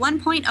 Windows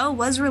 1.0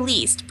 was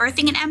released,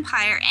 birthing an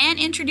empire and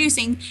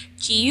introducing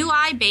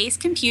GUI-based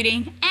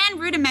computing and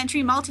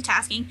rudimentary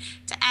multitasking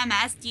to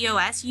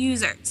MS-DOS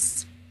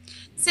users.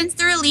 Since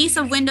the release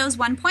of Windows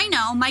 1.0,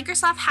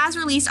 Microsoft has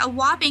released a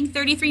whopping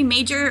 33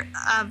 major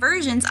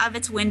versions of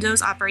its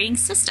Windows operating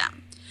system.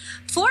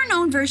 4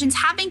 known versions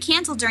have been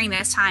canceled during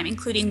this time,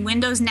 including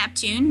Windows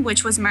Neptune,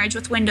 which was merged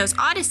with Windows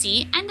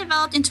Odyssey and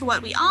developed into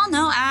what we all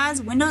know as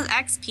Windows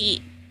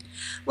XP.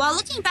 While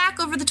looking back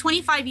over the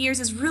 25 years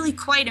is really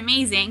quite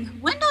amazing,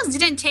 Windows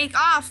didn't take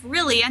off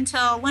really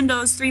until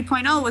Windows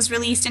 3.0 was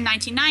released in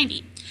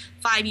 1990,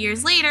 5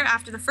 years later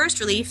after the first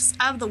release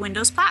of the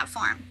Windows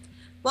platform.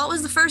 What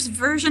was the first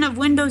version of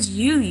Windows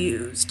you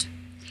used?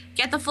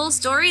 Get the full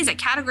stories at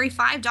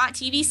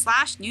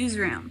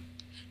category5.tv/newsroom.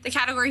 The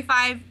Category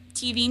 5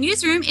 TV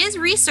Newsroom is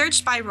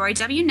researched by Roy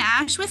W.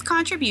 Nash with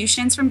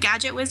contributions from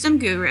Gadget Wisdom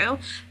Guru,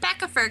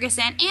 Becca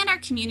Ferguson, and our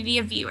community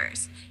of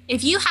viewers.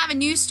 If you have a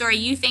news story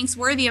you think's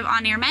worthy of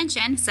on-air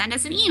mention, send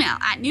us an email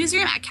at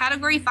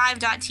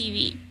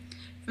newsroom@category5.tv.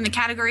 From the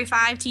Category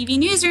 5 TV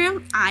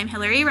Newsroom, I'm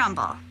Hillary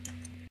Rumble.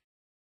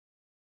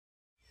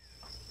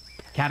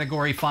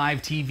 Category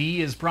 5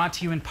 TV is brought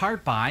to you in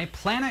part by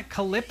Planet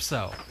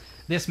Calypso.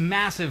 This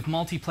massive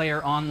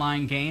multiplayer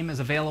online game is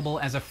available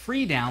as a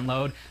free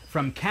download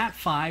from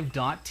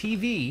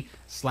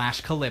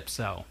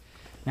cat5.tv/calypso.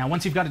 Now,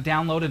 once you've got it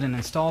downloaded and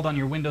installed on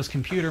your Windows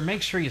computer,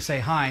 make sure you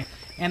say hi.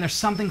 And there's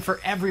something for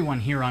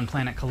everyone here on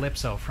Planet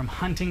Calypso, from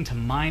hunting to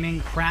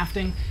mining,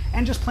 crafting,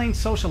 and just plain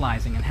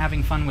socializing and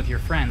having fun with your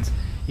friends.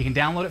 You can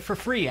download it for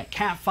free at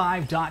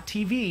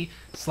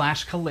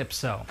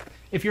cat5.tv/calypso.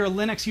 If you're a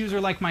Linux user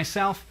like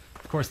myself,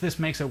 of course, this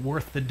makes it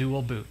worth the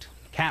dual boot.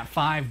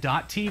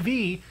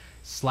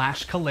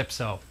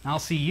 cat5.tv/calypso. I'll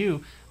see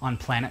you on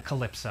Planet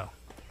Calypso.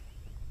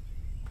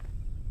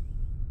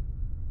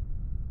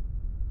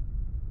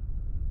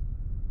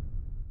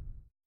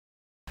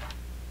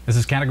 This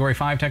is Category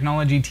 5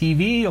 Technology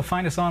TV. You'll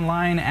find us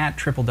online at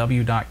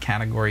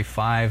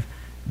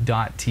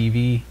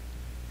www.category5.tv.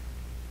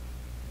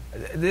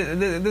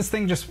 This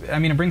thing just, I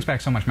mean, it brings back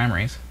so much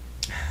memories.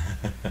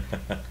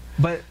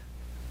 But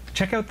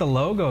check out the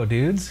logo,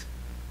 dudes.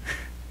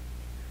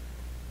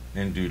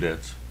 And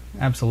dudettes.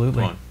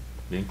 Absolutely. Come on,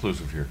 be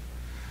inclusive here.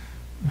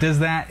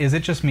 Is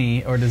it just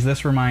me, or does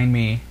this remind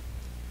me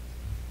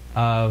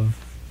of,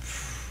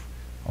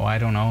 oh, I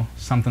don't know,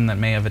 something that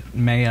may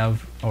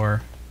have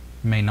or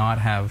may not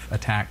have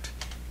attacked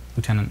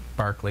Lieutenant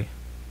Barclay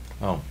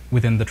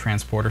within the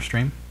transporter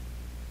stream?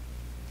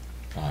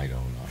 I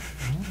don't know.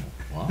 Oh,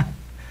 wow.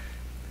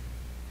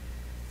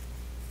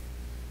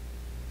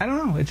 I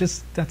don't know. It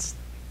just That's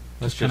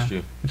just kinda,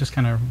 you. It just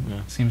kind of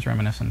Yeah. seems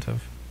reminiscent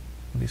of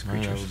these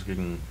creatures. I was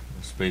getting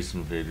a Space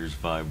Invaders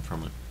vibe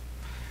from it.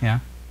 Yeah.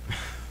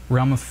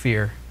 Realm of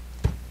Fear,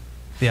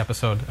 the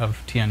episode of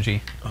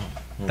TNG. Oh,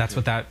 okay. That's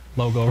what that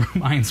logo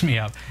reminds me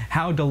of.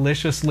 How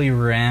deliciously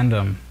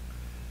random.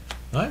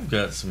 I've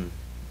got some,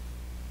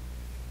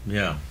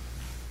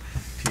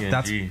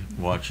 TNG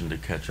watching to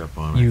catch up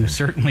on. You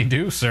certainly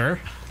do, sir.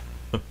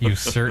 You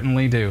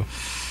certainly do.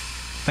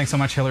 Thanks so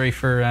much, Hillary,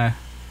 for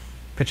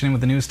pitching in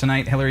with the news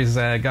tonight. Hillary's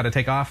got to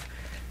take off,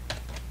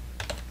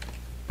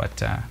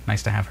 but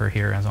nice to have her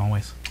here as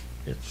always.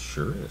 It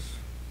sure is.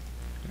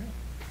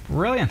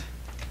 Brilliant.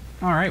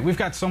 All right, we've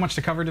got so much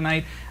to cover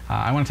tonight.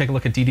 I want to take a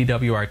look at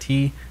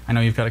DD-WRT. I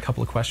know you've got a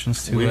couple of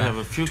questions to, we have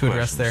a few to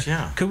address questions, there.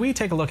 yeah. Could we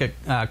take a look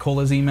at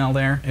Cola's email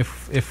there,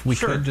 if we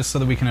Sure. could, just so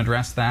that we can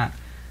address that?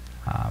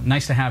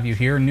 Nice to have you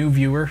here. New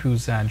viewer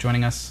who's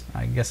joining us,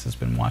 I guess, has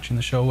been watching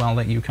the show. I'll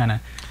let you kind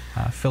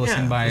of fill us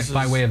in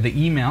by way of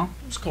the email.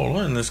 It's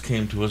Cola, and this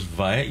came to us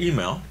via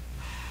email.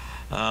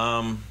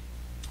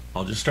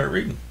 I'll just start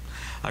reading.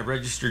 I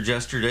registered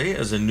yesterday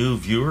as a new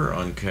viewer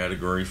on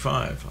Category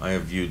 5. I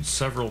have viewed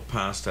several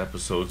past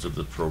episodes of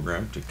the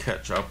program to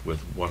catch up with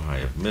what I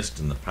have missed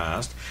in the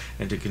past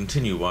and to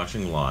continue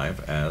watching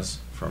live as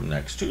from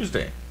next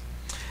Tuesday.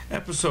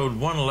 Episode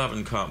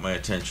 111 caught my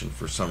attention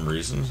for some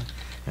reason,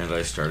 and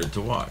I started to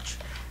watch.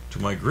 To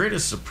my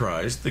greatest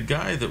surprise, the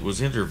guy that was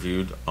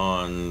interviewed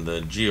on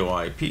the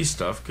GeoIP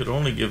stuff could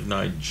only give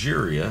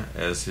Nigeria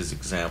as his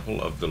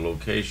example of the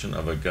location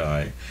of a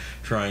guy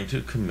trying to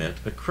commit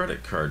a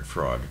credit card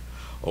fraud.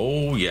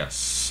 Oh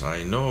yes,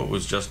 I know it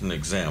was just an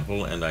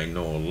example, and I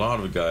know a lot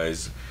of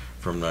guys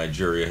from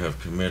Nigeria have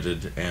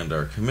committed and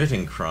are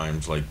committing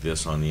crimes like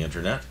this on the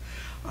internet.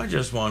 I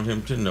just want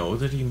him to know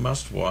that he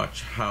must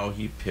watch how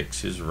he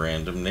picks his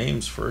random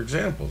names for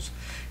examples.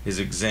 His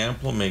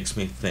example makes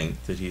me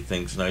think that he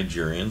thinks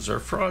Nigerians are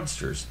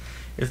fraudsters.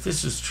 If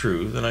this is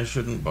true, then I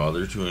shouldn't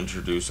bother to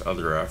introduce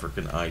other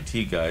African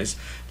IT guys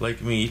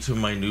like me to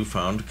my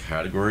newfound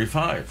Category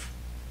 5.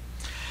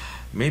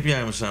 Maybe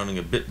I'm sounding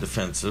a bit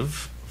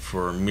defensive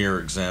for a mere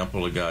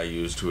example a guy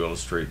used to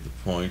illustrate the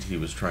point he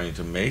was trying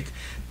to make,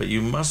 but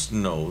you must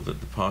know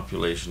that the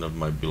population of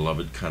my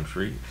beloved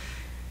country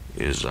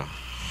is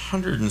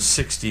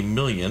 160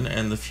 million,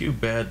 and the few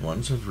bad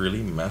ones have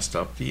really messed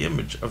up the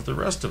image of the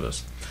rest of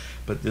us.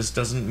 But this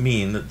doesn't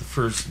mean that the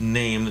first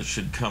name that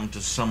should come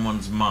to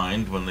someone's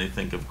mind when they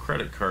think of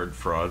credit card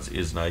frauds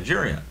is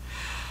Nigeria.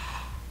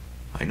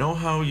 I know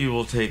how you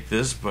will take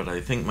this, but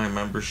I think my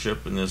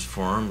membership in this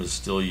forum is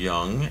still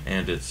young,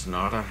 and it's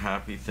not a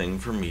happy thing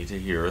for me to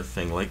hear a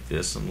thing like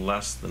this in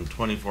less than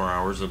 24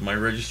 hours of my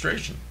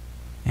registration.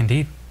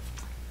 Indeed.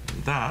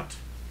 And that,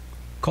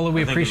 Cola,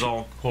 we I think, is appreciate.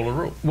 all Cola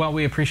wrote. Well,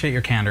 we appreciate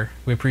your candor.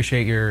 We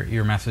appreciate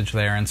your message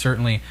there, and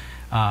certainly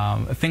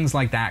things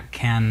like that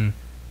can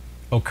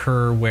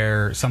occur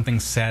where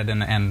something's said,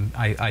 and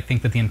I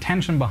think that the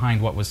intention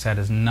behind what was said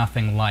is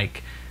nothing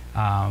like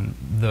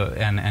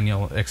and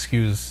you'll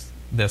excuse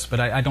this, but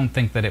I don't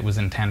think that it was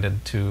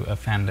intended to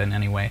offend in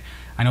any way.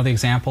 I know the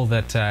example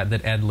that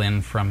Ed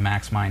Lynn from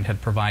MaxMind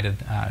had provided,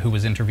 who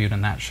was interviewed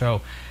in that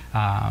show.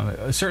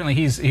 Certainly,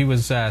 he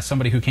was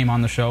somebody who came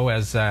on the show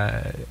as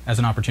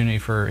an opportunity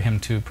for him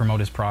to promote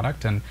his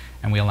product, and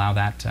we allow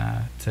that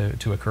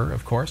to occur,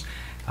 of course.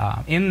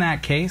 In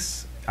that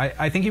case,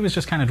 I think he was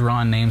just kind of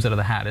drawing names out of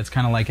the hat. It's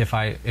kind of like if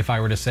I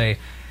were to say,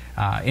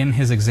 in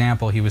his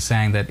example, he was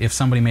saying that if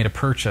somebody made a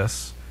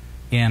purchase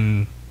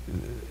in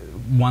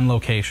one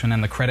location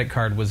and the credit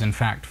card was in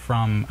fact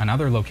from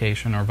another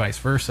location or vice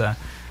versa,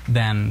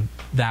 then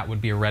that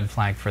would be a red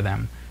flag for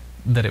them,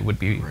 that it would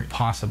be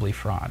possibly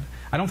fraud.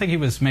 I don't think he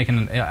was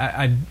making,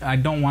 I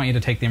don't want you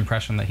to take the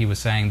impression that he was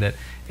saying that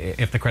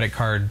if the credit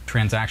card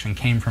transaction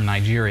came from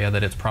Nigeria,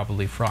 that it's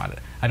probably fraud.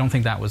 I don't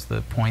think that was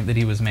the point that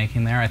he was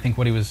making there. I think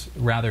what he was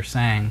rather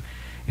saying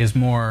is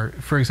more,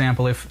 for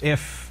example,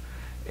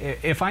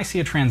 if I see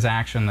a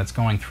transaction that's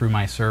going through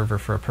my server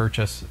for a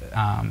purchase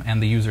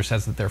and the user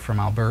says that they're from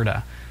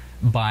Alberta,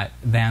 but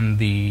then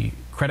the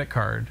credit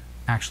card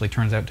actually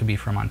turns out to be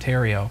from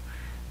Ontario,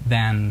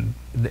 then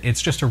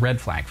it's just a red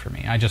flag for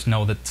me. I just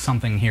know that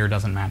something here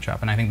doesn't match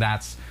up, and I think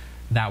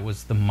that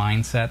was the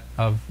mindset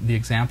of the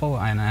example,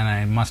 and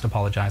I must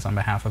apologize on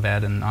behalf of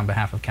Ed and on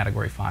behalf of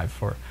Category 5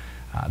 for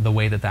the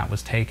way that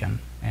was taken,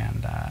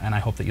 and I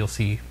hope that you'll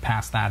see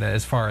past that.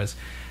 As far as,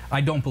 I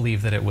don't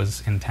believe that it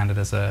was intended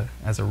as a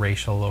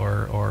racial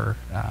or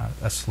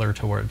a slur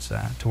towards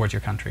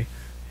your country,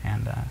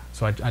 and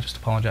so I just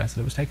apologize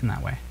that it was taken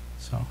that way.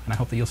 So, and I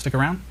hope that you'll stick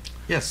around.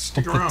 Yes,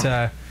 stick hope around.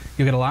 That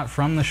you'll get a lot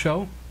from the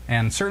show,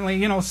 and certainly,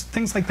 you know,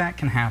 things like that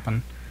can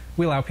happen.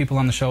 We allow people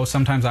on the show.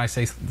 Sometimes I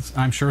say,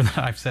 I'm sure that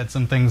I've said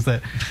some things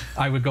that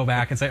I would go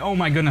back and say, oh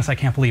my goodness, I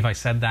can't believe I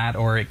said that,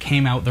 or it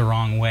came out the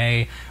wrong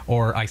way,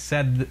 or I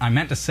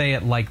meant to say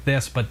it like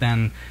this, but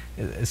then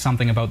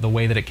something about the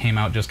way that it came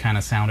out just kind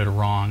of sounded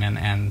wrong,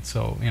 and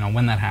so, you know,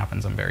 when that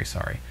happens, I'm very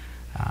sorry.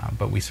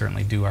 But we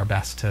certainly do our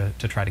best to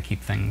try to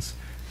keep things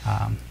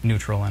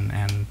neutral,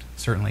 and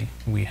certainly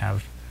we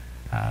have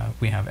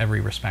we have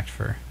every respect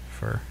for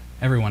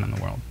everyone in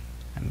the world,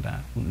 and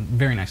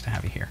very nice to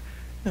have you here.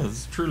 Yeah,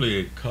 it's truly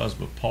a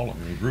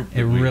cosmopolitan group.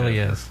 It really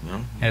is. You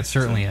know? It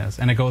certainly is,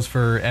 and it goes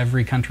for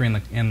every country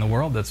in the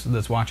world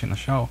that's watching the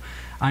show.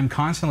 I'm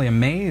constantly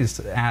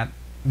amazed at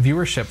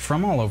viewership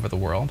from all over the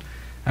world.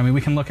 I mean,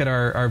 we can look at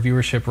our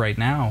viewership right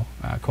now,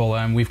 Cola,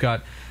 and we've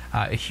got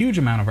a huge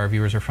amount of our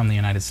viewers are from the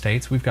United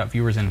States. We've got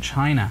viewers in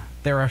China.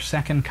 They're our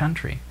second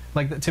country.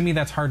 Like, to me,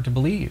 that's hard to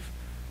believe.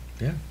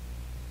 Yeah.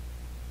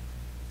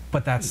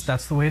 But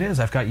that's the way it is.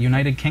 I've got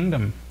United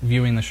Kingdom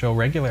viewing the show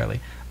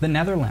regularly. The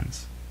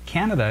Netherlands.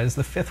 Canada is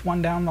the 5th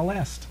one down the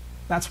list.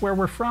 That's where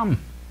we're from.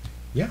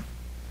 Yeah.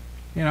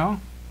 You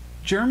know?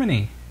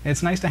 Germany.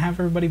 It's nice to have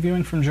everybody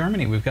viewing from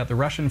Germany. We've got the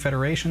Russian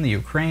Federation, the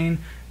Ukraine,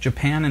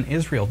 Japan, and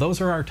Israel.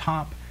 Those are our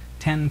top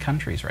 10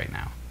 countries right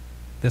now,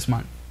 this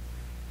month.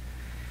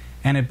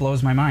 And it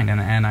blows my mind,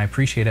 and I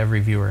appreciate every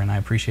viewer, and I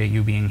appreciate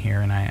you being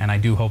here, and I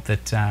do hope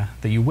that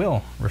you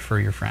will refer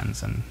your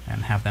friends and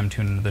have them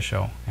tune into the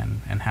show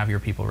and have your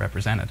people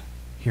represented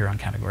here on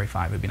Category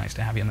 5. It'd be nice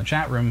to have you in the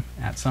chat room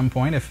at some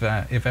point, if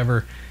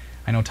ever.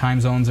 I know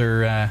time zones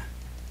are,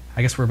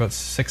 I guess we're about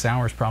 6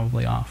 hours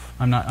probably off.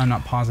 I'm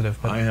not positive.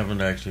 But I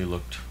haven't actually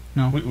looked.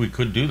 No. We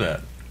could do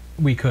that.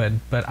 We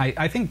could, but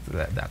I think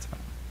that's about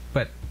it.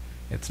 But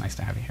it's nice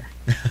to have you here.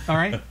 All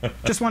right?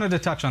 Just wanted to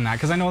touch on that,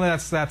 because I know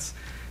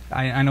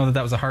I know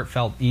that was a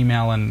heartfelt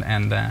email,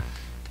 and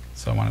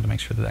so I wanted to make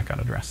sure that got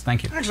addressed.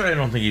 Thank you. Actually, I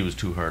don't think he was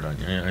too hard on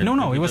you.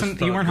 No, he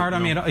wasn't. You weren't hard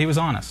on me at all. He was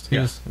honest. He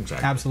was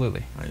exactly.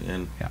 Absolutely.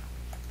 And yeah,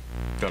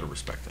 got to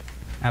respect that.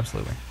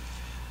 Absolutely.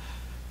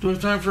 Do we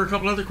have time for a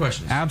couple other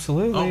questions?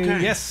 Absolutely.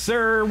 Okay. Yes,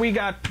 sir. We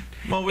got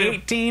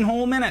 18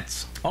 whole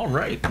minutes. All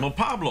right. Well,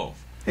 Pablo.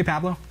 Hey,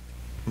 Pablo.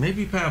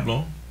 Maybe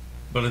Pablo,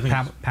 but I think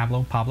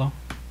Pablo.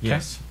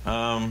 Yes.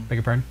 Okay. Beg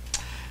your pardon.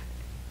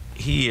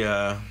 He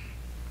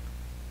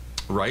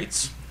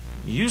writes,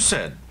 you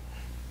said,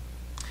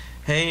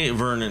 hey,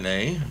 Vernon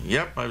A.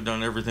 Yep, I've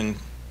done everything.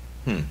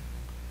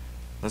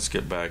 Let's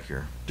get back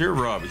here. Dear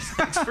Robbie,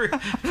 thanks for...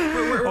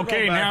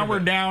 Okay, now we're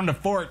down to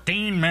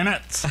 14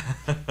 minutes.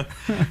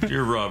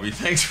 Dear Robbie,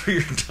 thanks for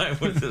your time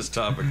with this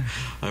topic.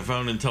 I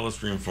found in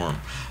Telestream forum.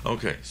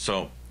 Okay,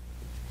 so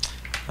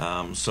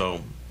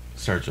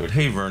starts out,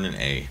 hey, Vernon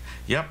A.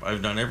 Yep,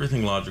 I've done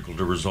everything logical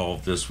to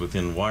resolve this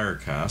within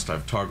Wirecast.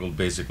 I've toggled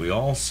basically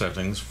all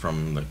settings,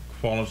 from the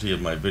quality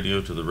of my video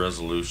to the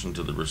resolution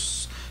to the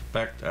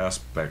respect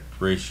aspect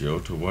ratio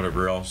to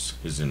whatever else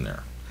is in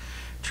there.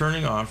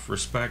 Turning off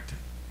respect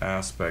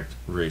aspect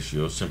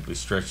ratio simply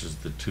stretches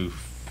the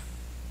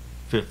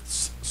 2/5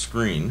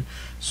 screen,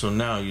 so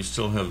now you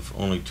still have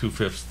only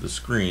 2/5 the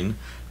screen,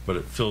 but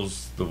it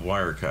fills the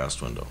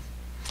Wirecast window.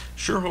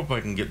 Sure hope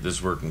I can get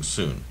this working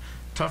soon.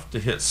 Tough to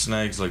hit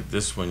snags like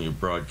this when you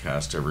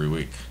broadcast every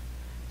week.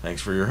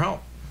 Thanks for your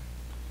help.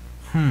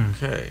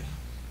 Okay.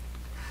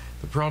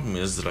 The problem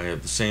is that I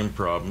have the same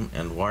problem,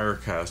 and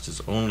Wirecast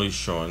is only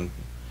showing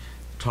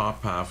the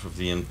top half of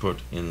the input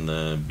in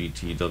the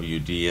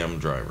BTWDM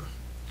driver.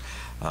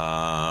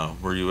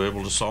 Were you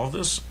able to solve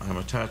this? I'm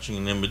attaching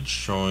an image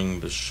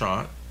showing the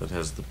shot that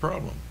has the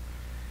problem.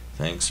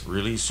 Thanks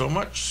really so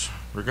much.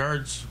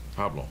 Regards,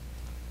 Pablo.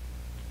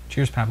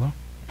 Cheers, Pablo.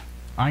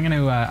 I'm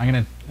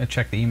gonna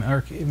check the email,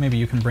 or maybe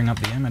you can bring up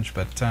the image,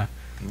 but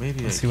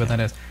maybe let's see what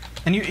that is.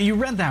 And you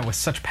read that with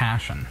such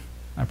passion.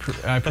 I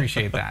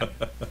appreciate that.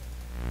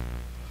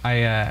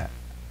 I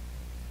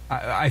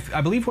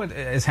believe what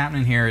is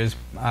happening here is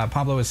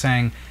Pablo is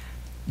saying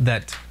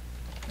that,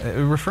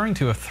 referring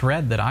to a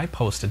thread that I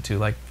posted to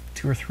like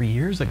 2 or 3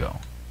 years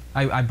ago,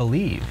 I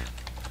believe,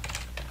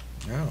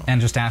 and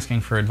just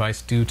asking for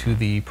advice due to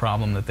the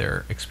problem that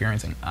they're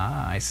experiencing.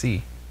 Ah, I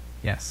see.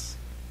 Yes.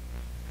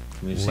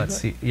 Can you see let's that?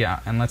 see. Yeah,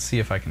 and let's see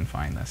if I can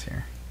find this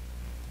here.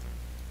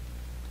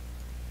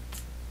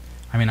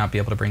 I may not be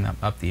able to bring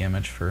up the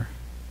image for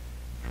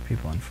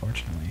people,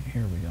 unfortunately.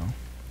 Here we go.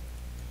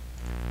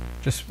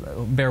 Just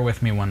bear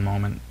with me one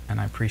moment,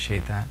 and I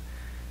appreciate that.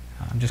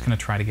 I'm just going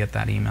to try to get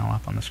that email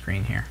up on the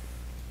screen here,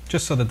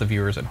 just so that the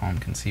viewers at home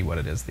can see what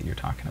it is that you're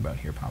talking about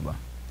here, Pablo.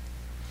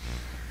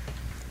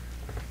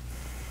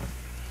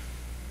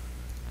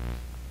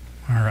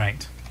 All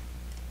right.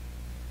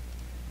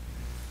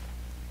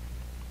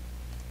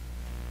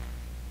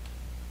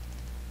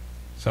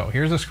 So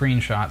here's a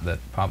screenshot that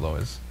Pablo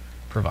has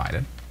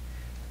provided.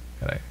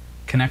 Got a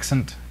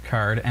Connexent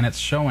card, and it's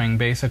showing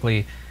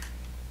basically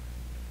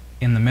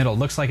in the middle.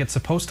 Looks like it's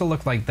supposed to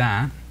look like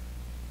that,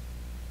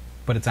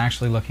 but it's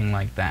actually looking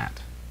like that.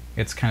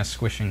 It's kind of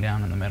squishing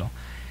down in the middle.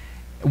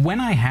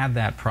 When I had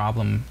that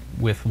problem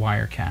with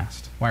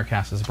Wirecast,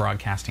 Wirecast is a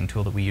broadcasting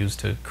tool that we use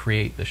to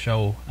create the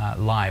show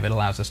live. It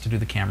allows us to do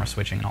the camera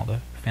switching and all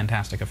the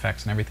fantastic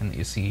effects and everything that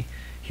you see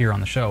here on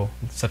the show,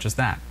 such as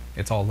that.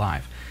 It's all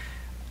live.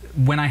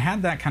 When I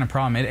had that kind of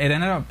problem, it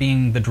ended up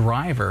being the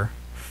driver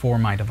for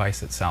my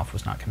device itself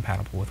was not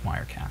compatible with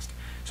Wirecast.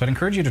 So I'd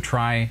encourage you to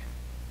try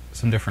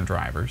some different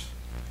drivers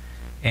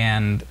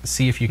and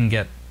see if you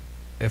can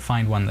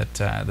find one that's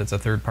a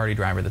third-party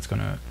driver that's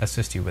going to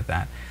assist you with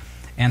that.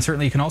 And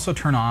certainly you can also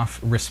turn off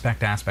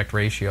respect aspect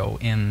ratio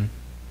in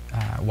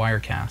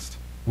Wirecast,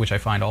 which I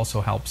find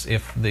also helps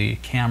if the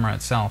camera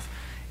itself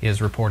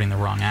is reporting the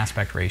wrong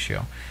aspect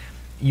ratio.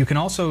 You can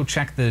also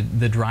check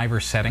the driver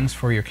settings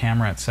for your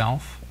camera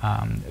itself.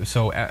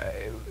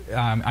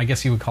 I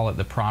guess you would call it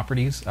the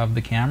properties of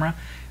the camera,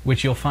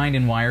 which you'll find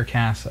in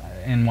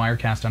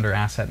Wirecast under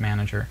Asset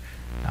Manager.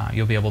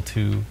 You'll be able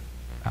to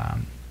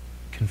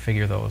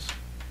configure those.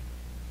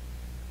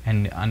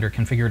 And under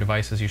Configure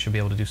Devices, you should be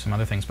able to do some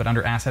other things. But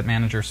under Asset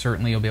Manager,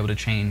 certainly you'll be able to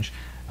change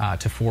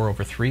to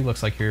 4/3.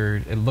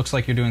 It looks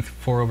like you're doing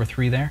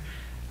 4/3 there.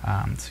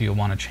 So you'll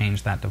want to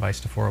change that device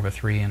to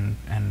 4/3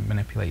 and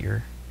manipulate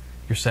your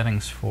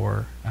settings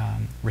for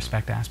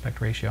respect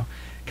aspect ratio.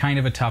 Kind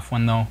of a tough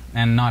one though,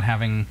 and not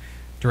having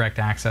direct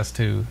access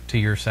to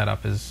your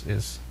setup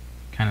is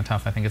kind of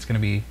tough. I think it's going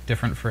to be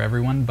different for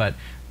everyone, but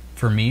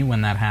for me,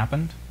 when that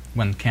happened,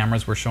 when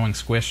cameras were showing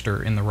squished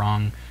or in the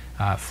wrong,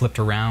 flipped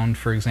around,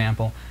 for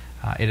example,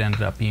 it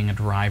ended up being a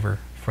driver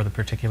for the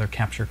particular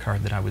capture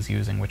card that I was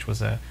using, which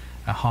was a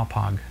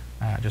Hauppauge,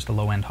 just a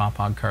low-end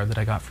Hauppauge card that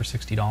I got for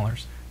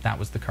 $60. That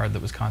was the card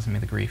that was causing me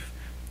the grief.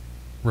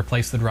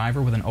 Replaced the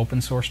driver with an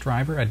open source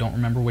driver. I don't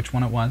remember which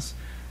one it was,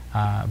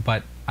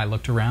 but I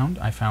looked around.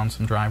 I found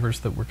some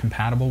drivers that were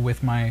compatible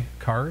with my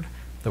card,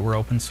 that were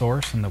open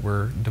source and that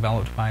were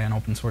developed by an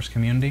open source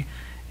community,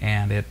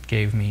 and it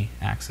gave me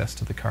access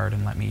to the card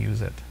and let me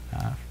use it,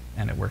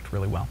 and it worked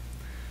really well.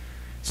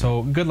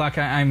 So good luck.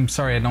 I'm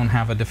sorry I don't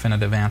have a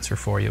definitive answer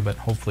for you, but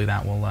hopefully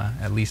that will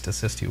at least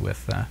assist you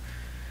with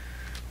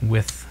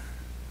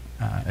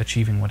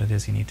achieving what it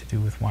is you need to do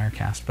with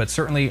Wirecast. But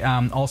certainly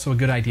also a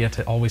good idea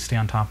to always stay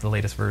on top of the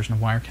latest version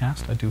of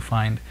Wirecast. I do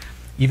find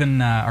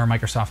even our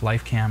Microsoft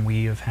LifeCam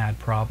we have had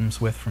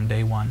problems with from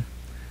day one.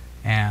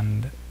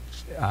 And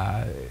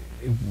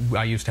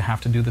I used to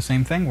have to do the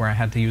same thing where I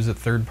had to use a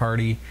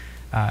third-party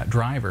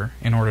driver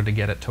in order to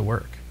get it to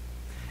work.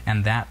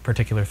 And that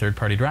particular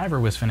third-party driver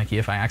was finicky.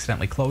 If I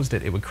accidentally closed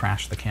it, it would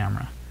crash the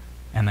camera.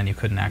 And then you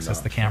couldn't access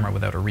the camera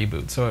without a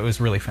reboot. So it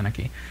was really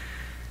finicky.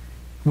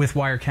 With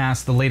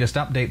Wirecast, the latest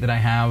update that I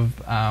have,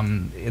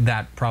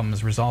 that problem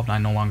is resolved. I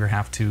no longer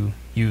have to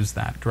use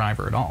that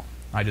driver at all.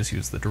 I just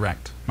use the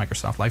direct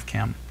Microsoft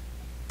LifeCam,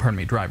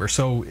 driver.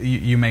 So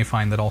you may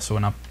find that also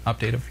an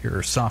update of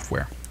your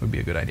software would be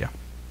a good idea.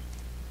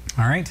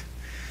 All right.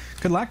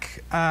 Good luck.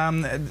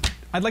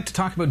 I'd like to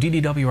talk about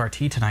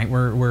DD-WRT tonight.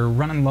 We're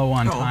running low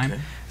on time.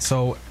 Okay.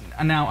 So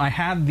now I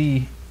had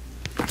the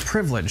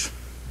privilege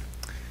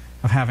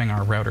of having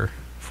our router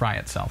fry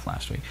itself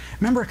last week.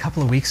 Remember a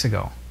couple of weeks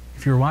ago,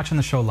 if you were watching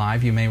the show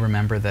live, you may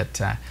remember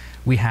that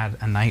we had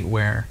a night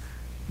where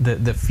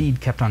the feed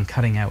kept on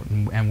cutting out,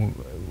 and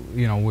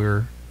we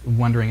were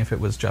wondering if it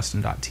was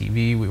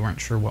Justin.tv. We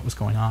weren't sure what was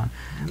going on.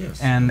 Yes.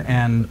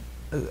 And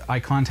I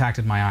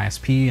contacted my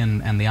ISP,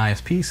 and the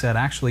ISP said,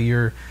 actually,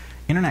 your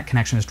internet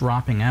connection is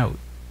dropping out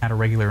at a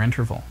regular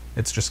interval.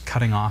 It's just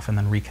cutting off and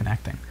then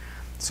reconnecting.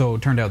 So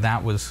it turned out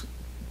that was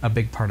a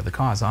big part of the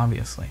cause,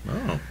 obviously.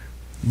 Oh.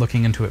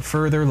 Looking into it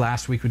further,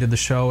 last week we did the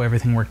show,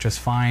 everything worked just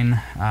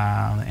fine,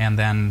 and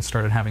then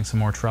started having some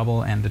more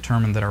trouble and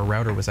determined that our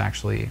router was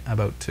actually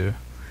about to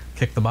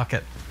kick the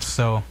bucket.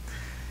 So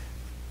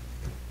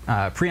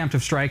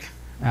preemptive strike,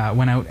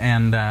 went out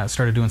and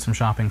started doing some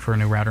shopping for a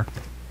new router.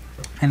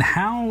 And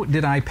how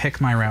did I pick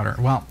my router?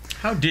 Well,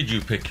 how did you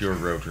pick your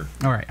router?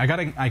 All right, I got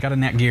a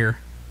Netgear.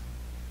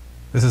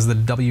 This is the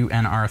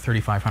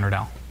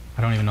WNR3500L.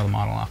 I don't even know the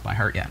model off by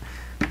heart yet.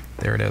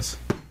 There it is.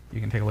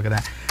 You can take a look at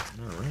that.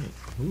 All right.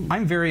 Ooh.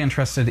 I'm very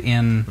interested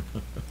in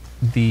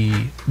the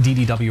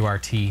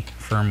DD-WRT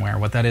firmware.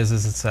 What that is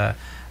it's a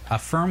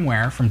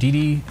firmware from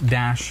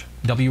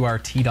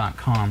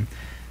DD-WRT.com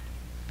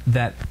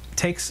that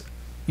takes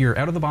your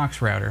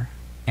out-of-the-box router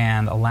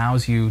and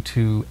allows you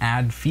to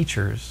add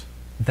features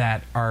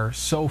that are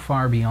so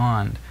far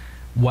beyond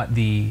what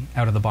the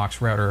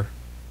out-of-the-box router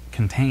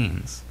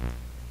contains,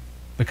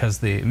 because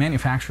the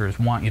manufacturers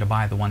want you to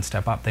buy the one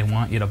step up. They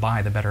want you to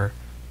buy the better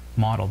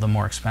model, the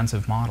more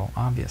expensive model,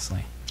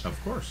 obviously.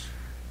 Of course.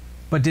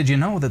 But did you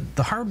know that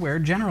the hardware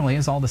generally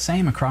is all the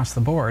same across the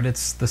board?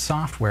 It's the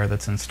software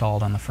that's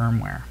installed on the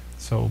firmware.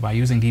 So by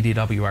using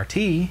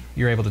DD-WRT,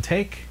 you're able to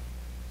take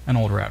an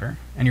old router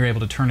and you're able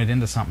to turn it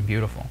into something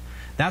beautiful.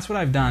 That's what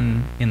I've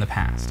done in the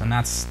past, and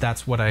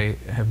that's what I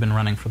have been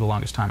running for the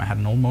longest time. I had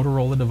an old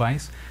Motorola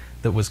device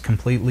that was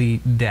completely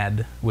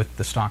dead with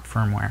the stock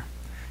firmware.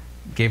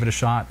 Gave it a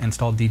shot,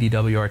 installed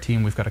DD-WRT,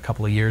 and we've got a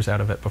couple of years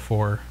out of it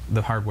before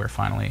the hardware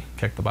finally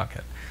kicked the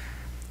bucket.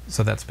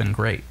 So that's been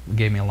great. It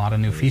gave me a lot of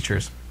new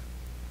features.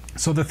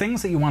 So the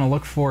things that you want to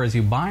look for as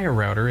you buy a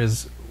router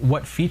is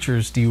what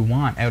features do you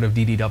want out of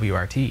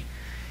DD-WRT?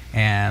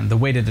 And the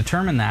way to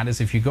determine that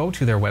is if you go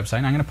to their website,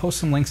 and I'm going to post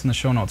some links in the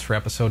show notes for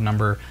episode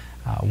number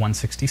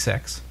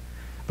 166.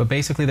 But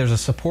basically there's a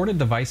supported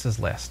devices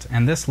list,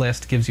 and this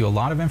list gives you a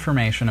lot of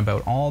information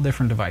about all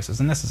different devices,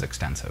 and this is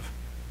extensive.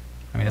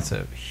 I mean, it's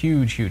a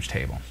huge, huge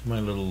table.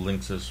 My little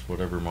Linksys,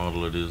 whatever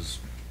model it is.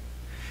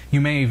 You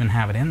may even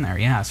have it in there,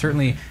 yeah.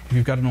 Certainly, if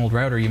you've got an old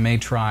router, you may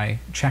try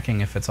checking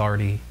if it's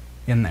already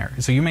in there.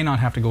 So you may not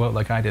have to go out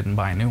like I did and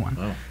buy a new one.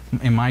 Oh.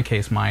 In my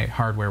case, my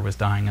hardware was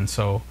dying, and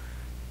so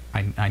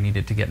I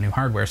needed to get new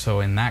hardware. So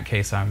in that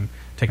case, I'm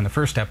taking the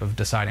first step of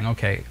deciding,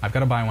 okay, I've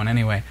got to buy one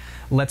anyway.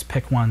 Let's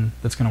pick one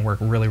that's going to work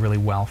really, really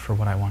well for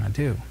what I want to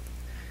do.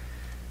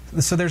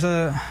 So there's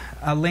a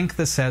link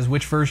that says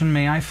which version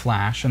may I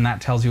flash, and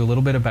that tells you a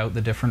little bit about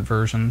the different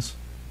versions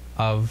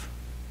of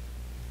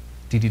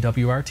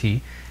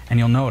DD-WRT. And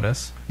you'll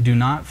notice, do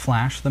not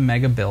flash the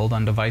Mega build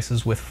on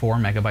devices with 4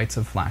 megabytes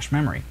of flash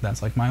memory.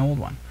 That's like my old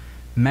one.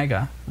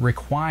 Mega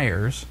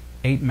requires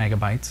 8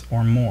 megabytes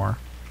or more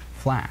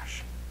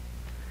flash.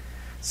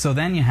 So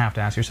then you have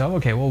to ask yourself,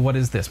 okay, well, what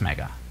is this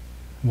Mega?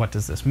 What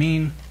does this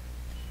mean?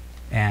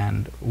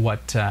 And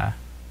what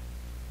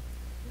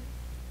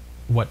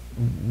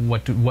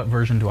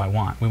version do I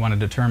want? We want to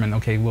determine,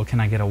 okay, well, can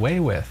I get away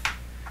with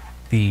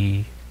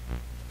the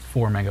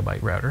 4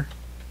 megabyte router,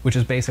 which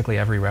is basically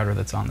every router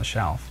that's on the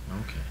shelf?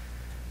 Okay.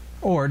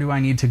 Or do I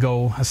need to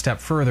go a step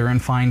further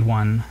and find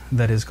one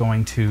that is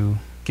going to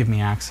give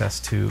me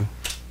access to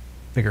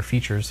bigger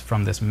features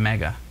from this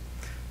Mega?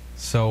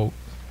 So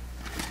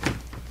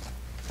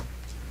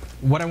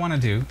what I want to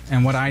do,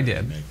 and what I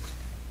did,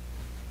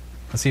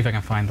 let's see if I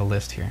can find the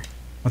list here.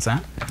 What's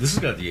that? This has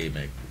got the 8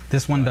 meg.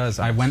 This one does.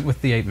 I went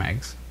with the 8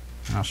 megs,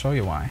 and I'll show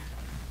you why.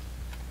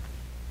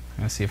 I'm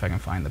going to see if I can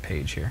find the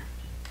page here.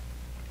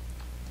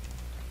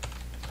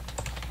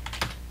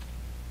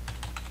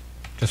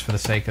 Just for the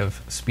sake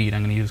of speed,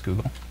 I'm going to use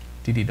Google.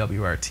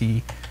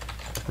 DD-WRT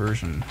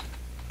version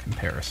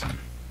comparison.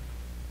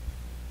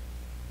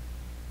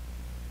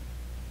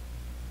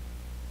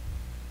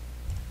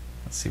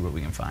 Let's see what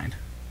we can find.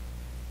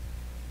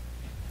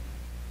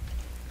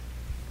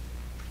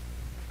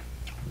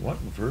 What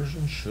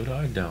version should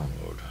I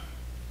download?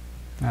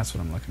 That's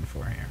what I'm looking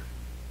for here.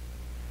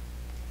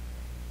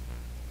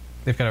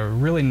 They've got a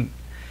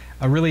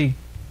really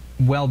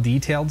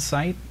well-detailed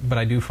site, but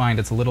I do find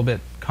it's a little bit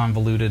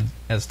convoluted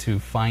as to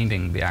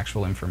finding the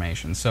actual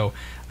information. So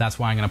that's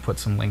why I'm going to put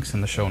some links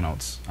in the show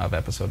notes of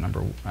episode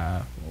number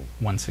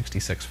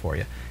 166 for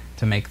you,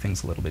 to make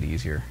things a little bit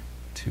easier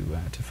to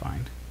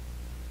find.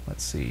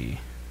 Let's see.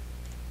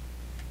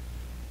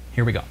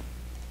 Here we go.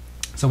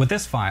 So with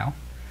this file,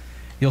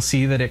 you'll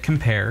see that it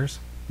compares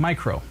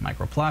Micro,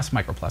 Micro Plus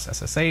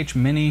SSH,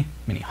 Mini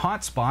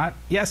Hotspot.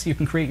 Yes, you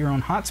can create your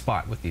own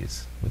hotspot with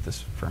this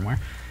firmware.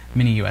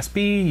 Mini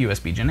USB,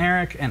 USB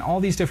generic, and all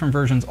these different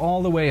versions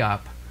all the way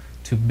up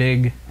to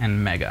Big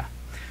and Mega.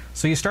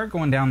 So you start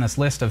going down this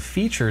list of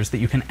features that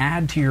you can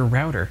add to your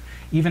router,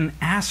 even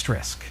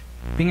asterisk,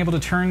 being able to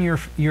turn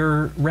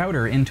your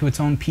router into its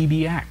own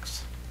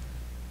PBX,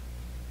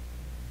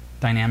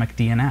 dynamic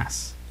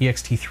DNS,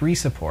 ext3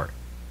 support,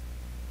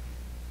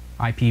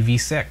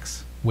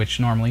 IPv6, which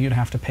normally you'd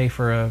have to pay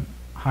for a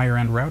higher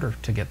end router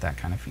to get that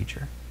kind of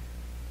feature.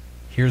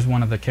 Here's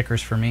one of the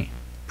kickers for me,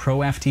 Pro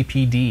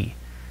FTPD,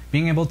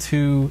 being able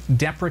to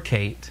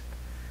deprecate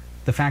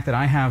the fact that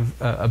I have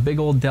a big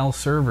old Dell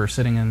server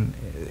sitting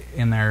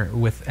in there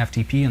with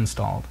FTP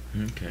installed,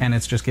 Okay. and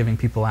it's just giving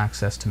people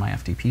access to my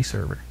FTP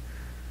server.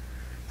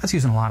 That's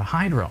using a lot of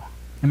hydro.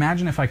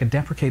 Imagine if I could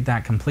deprecate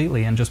that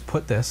completely and just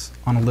put this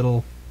on a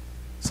little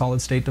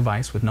solid-state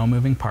device with no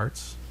moving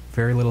parts,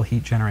 very little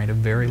heat generated,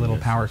 very little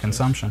power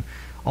consumption.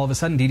 All of a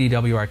sudden,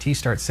 DD-WRT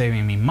starts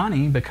saving me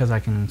money because I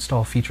can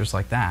install features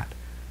like that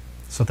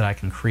so that I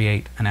can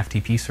create an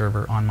FTP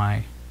server on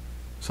my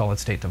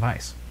solid-state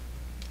device.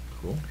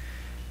 Cool.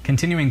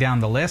 Continuing down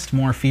the list,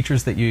 more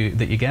features that you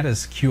get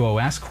is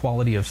QoS,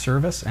 quality of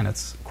service, and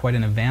it's quite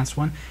an advanced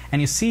one.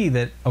 And you see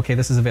that, okay,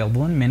 this is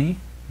available in Mini,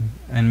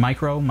 and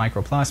Micro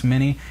Plus,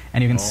 Mini,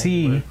 and you can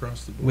see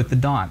with the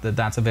dot that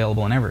that's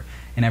available in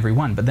every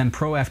one. But then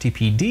Pro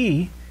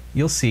FTPD,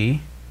 you'll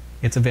see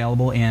it's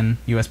available in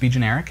USB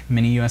generic,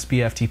 Mini USB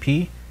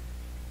FTP,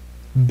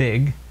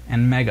 Big,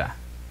 and Mega,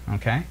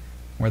 okay,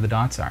 where the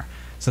dots are.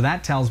 So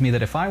that tells me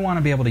that if I want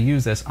to be able to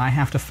use this, I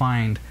have to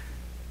find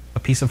a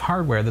piece of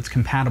hardware that's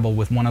compatible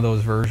with one of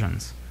those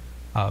versions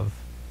of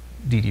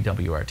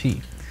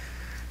DD-WRT.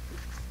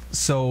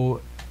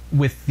 So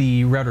with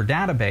the router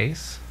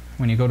database,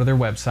 when you go to their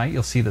website,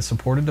 you'll see the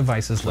supported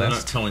devices list. They're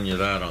not telling you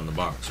that on the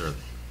box, are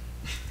they?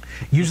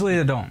 Usually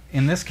they don't.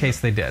 In this case,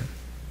 they did.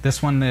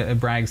 This one it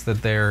brags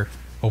that they're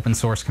open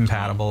source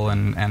compatible,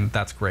 and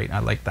that's great. I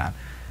like that.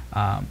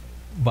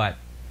 But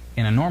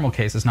in a normal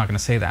case, it's not going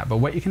to say that. But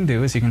what you can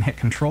do is you can hit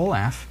Control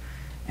F,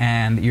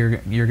 and you're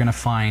going to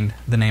find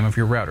the name of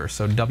your router.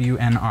 So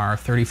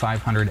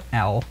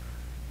WNR3500L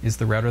is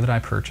the router that I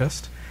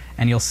purchased,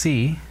 and you'll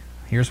see,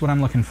 here's what I'm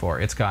looking for.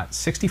 It's got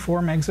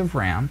 64 megs of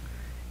RAM,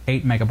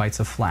 8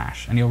 megabytes of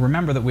flash. And you'll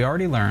remember that we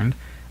already learned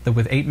that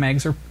with 8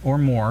 megs or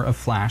more of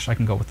flash, I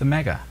can go with the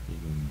Mega. You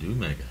can do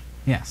Mega.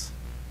 Yes.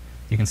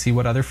 You can see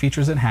what other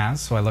features it has.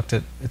 So I looked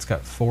at, it's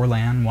got 4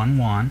 LAN, 1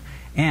 WAN,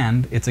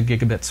 and it's a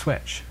gigabit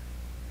switch.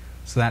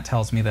 So that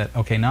tells me that,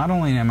 okay, not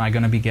only am I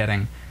going to be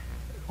getting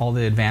all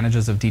the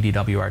advantages of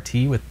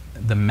DD-WRT with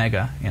the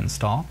Mega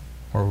install,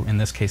 or in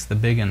this case the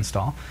Big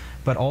install,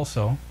 but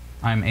also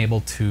I'm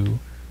able to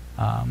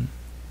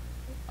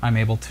I'm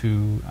able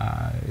to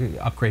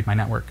upgrade my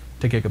network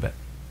to gigabit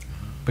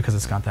because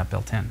it's got that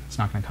built in. It's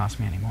not going to cost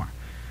me any more.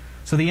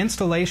 So the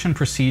installation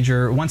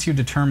procedure, once you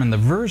determine the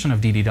version of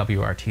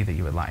DD-WRT that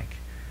you would like,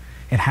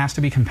 it has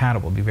to be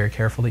compatible. Be very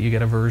careful that you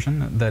get a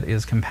version that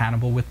is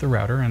compatible with the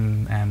router,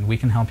 and we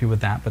can help you with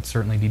that, but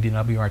certainly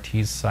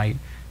DD-WRT's site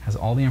has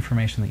all the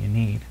information that you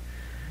need.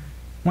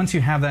 Once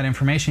you have that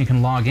information, you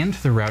can log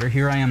into the router.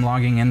 Here I am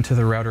logging into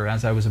the router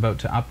as I was about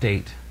to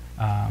update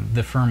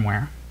the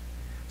firmware.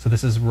 So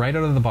this is right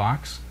out of the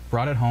box,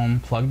 brought it home,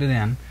 plugged it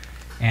in,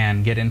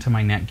 and get into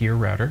my Netgear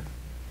router.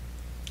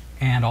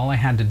 And all I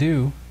had to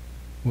do,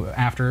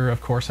 after,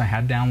 of course, I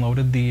had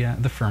downloaded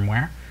the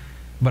firmware,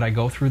 but I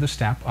go through the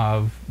step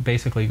of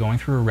basically going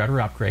through a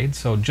router upgrade.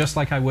 So just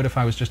like I would if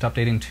I was just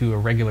updating to a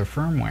regular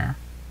firmware,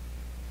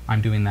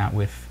 I'm doing that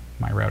with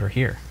my router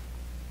here.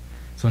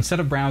 So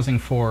instead of browsing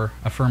for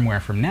a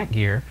firmware from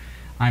Netgear,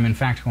 I'm in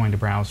fact going to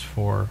browse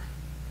for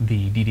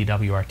the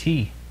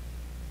DD-WRT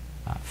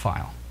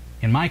file.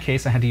 In my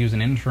case, I had to use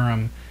an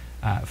interim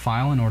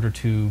file in order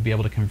to be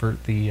able to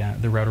convert the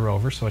router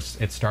over. So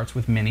it starts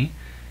with mini,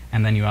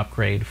 and then you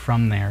upgrade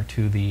from there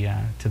to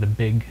the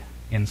big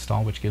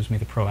install, which gives me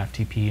the Pro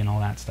FTP and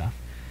all that stuff.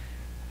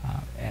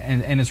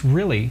 And it's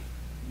really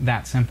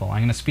that simple. I'm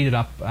going to speed it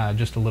up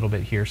just a little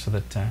bit here so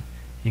that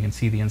you can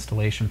see the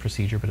installation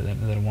procedure, but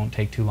that it won't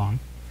take too long.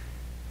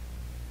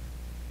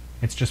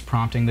 It's just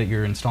prompting that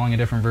you're installing a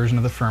different version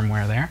of the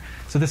firmware there.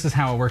 So this is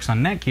how it works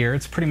on Netgear.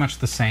 It's pretty much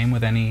the same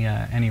with any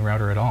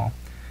router at all.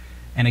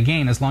 And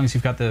again, as long as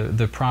you've got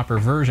the proper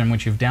version,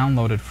 which you've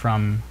downloaded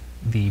from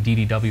the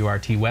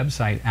DD-WRT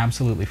website,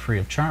 absolutely free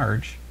of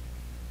charge,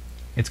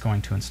 it's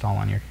going to install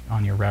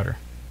on your router.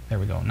 There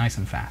we go, nice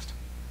and fast.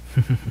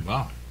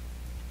 Wow.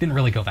 Didn't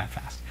really go that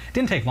fast.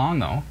 Didn't take long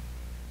though.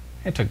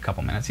 It took a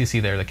couple minutes. You see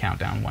there the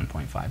countdown,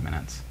 1.5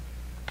 minutes.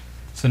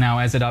 So now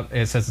as it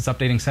says it's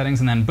updating settings,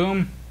 and then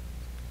boom,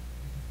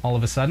 all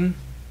of a sudden,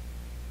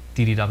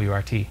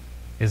 DD-WRT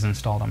is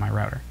installed on my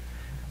router.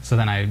 So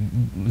then I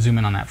zoom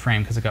in on that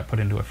frame because it got put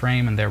into a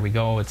frame, and there we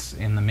go, it's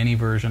in the mini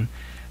version.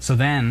 So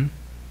then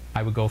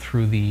I would go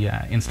through the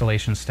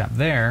installation step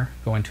there,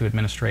 go into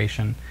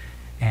administration,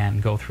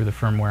 and go through the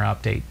firmware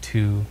update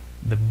to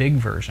the big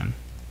version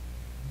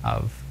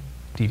of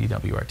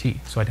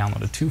DD-WRT. So I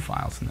downloaded 2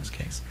 files in this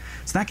case.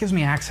 So that gives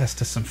me access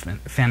to some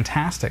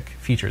fantastic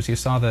features. You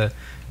saw the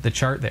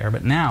chart there,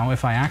 but now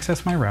if I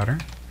access my router,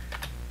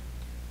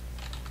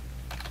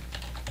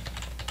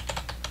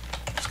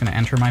 I'm just going to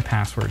enter my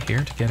password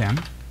here to get in.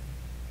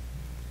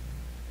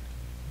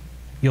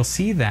 You'll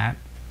see that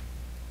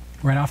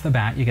right off the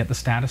bat you get the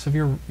status of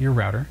your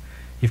router.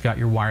 You've got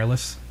your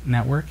wireless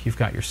network, you've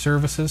got your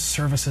services.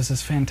 Services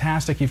is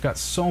fantastic. You've got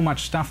so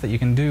much stuff that you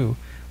can do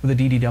with a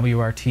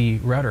DD-WRT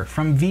router,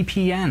 from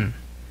VPN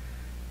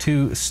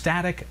to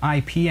static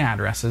IP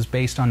addresses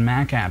based on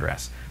MAC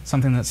address,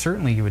 something that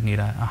certainly you would need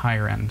a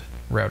higher end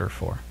router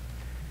for.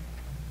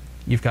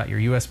 You've got your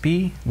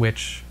USB,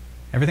 which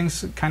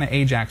everything's kind of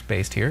AJAX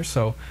based here,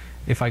 so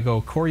if I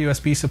go core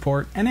USB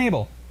support,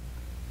 enable.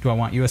 Do I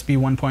want USB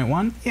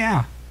 1.1?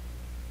 Yeah.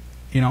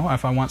 You know,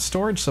 if I want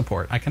storage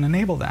support, I can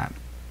enable that.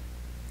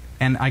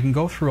 And I can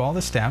go through all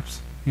the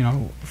steps, you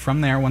know,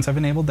 from there, once I've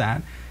enabled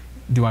that.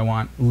 Do I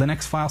want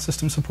Linux file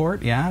system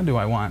support? Yeah. Do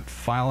I want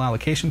file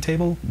allocation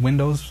table,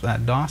 Windows,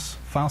 DOS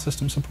file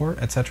system support,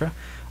 etc.?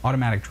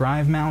 Automatic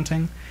drive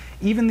mounting.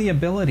 Even the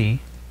ability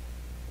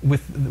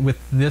with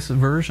this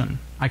version,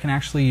 I can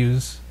actually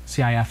use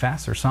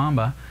CIFS or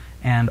Samba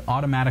and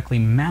automatically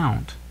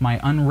mount my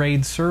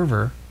unraid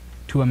server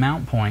to a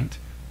mount point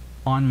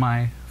on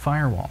my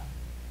firewall.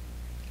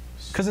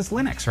 Because it's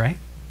Linux, right?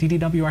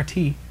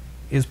 DD-WRT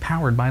is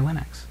powered by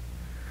Linux.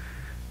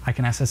 I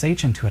can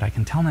SSH into it. I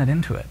can Telnet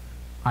into it.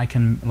 I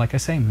can, like I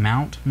say,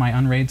 mount my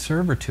unraid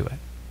server to it.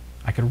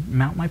 I could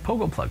mount my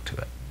Pogoplug to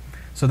it.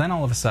 So then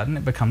all of a sudden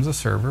it becomes a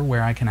server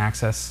where I can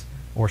access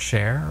or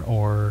share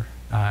or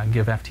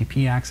give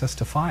FTP access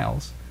to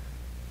files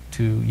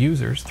to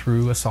users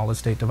through a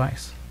solid-state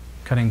device,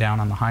 cutting down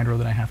on the hydro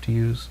that I have to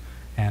use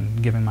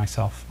and giving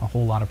myself a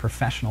whole lot of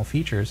professional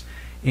features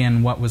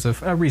in what was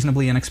a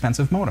reasonably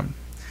inexpensive modem.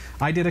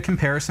 I did a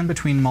comparison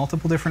between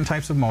multiple different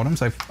types of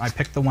modems. I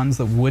picked the ones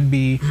that would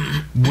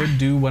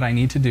do what I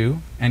need to do,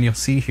 and you'll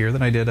see here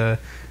that I did a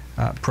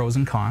pros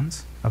and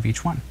cons of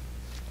each one.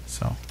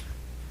 So,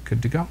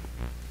 good to go.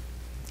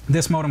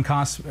 This modem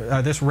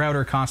this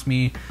router cost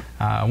me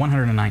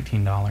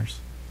 $119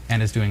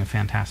 and is doing a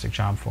fantastic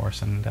job for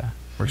us and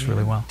works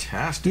really well.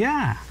 Fantastic.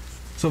 Yeah.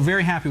 So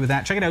very happy with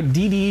that. Check it out,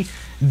 DD-WRT.com.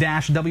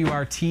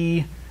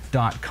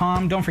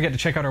 Don't forget to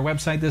check out our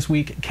website this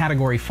week,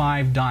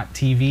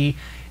 Category5.tv.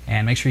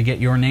 And make sure you get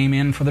your name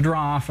in for the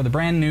draw for the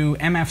brand new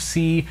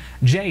MFC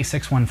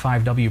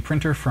J615W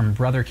printer from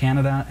Brother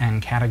Canada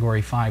and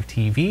Category5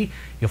 TV.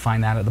 You'll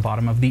find that at the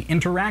bottom of the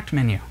Interact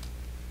menu.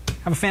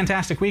 Have a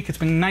fantastic week. It's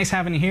been nice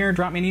having you here.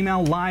 Drop me an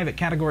email live at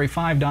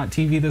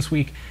Category5.tv this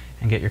week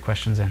and get your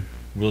questions in.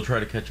 We'll try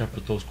to catch up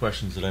with those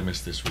questions that I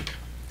missed this week.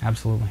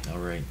 Absolutely. All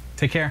right.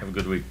 Take care. Have a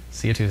good week.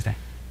 See you Tuesday.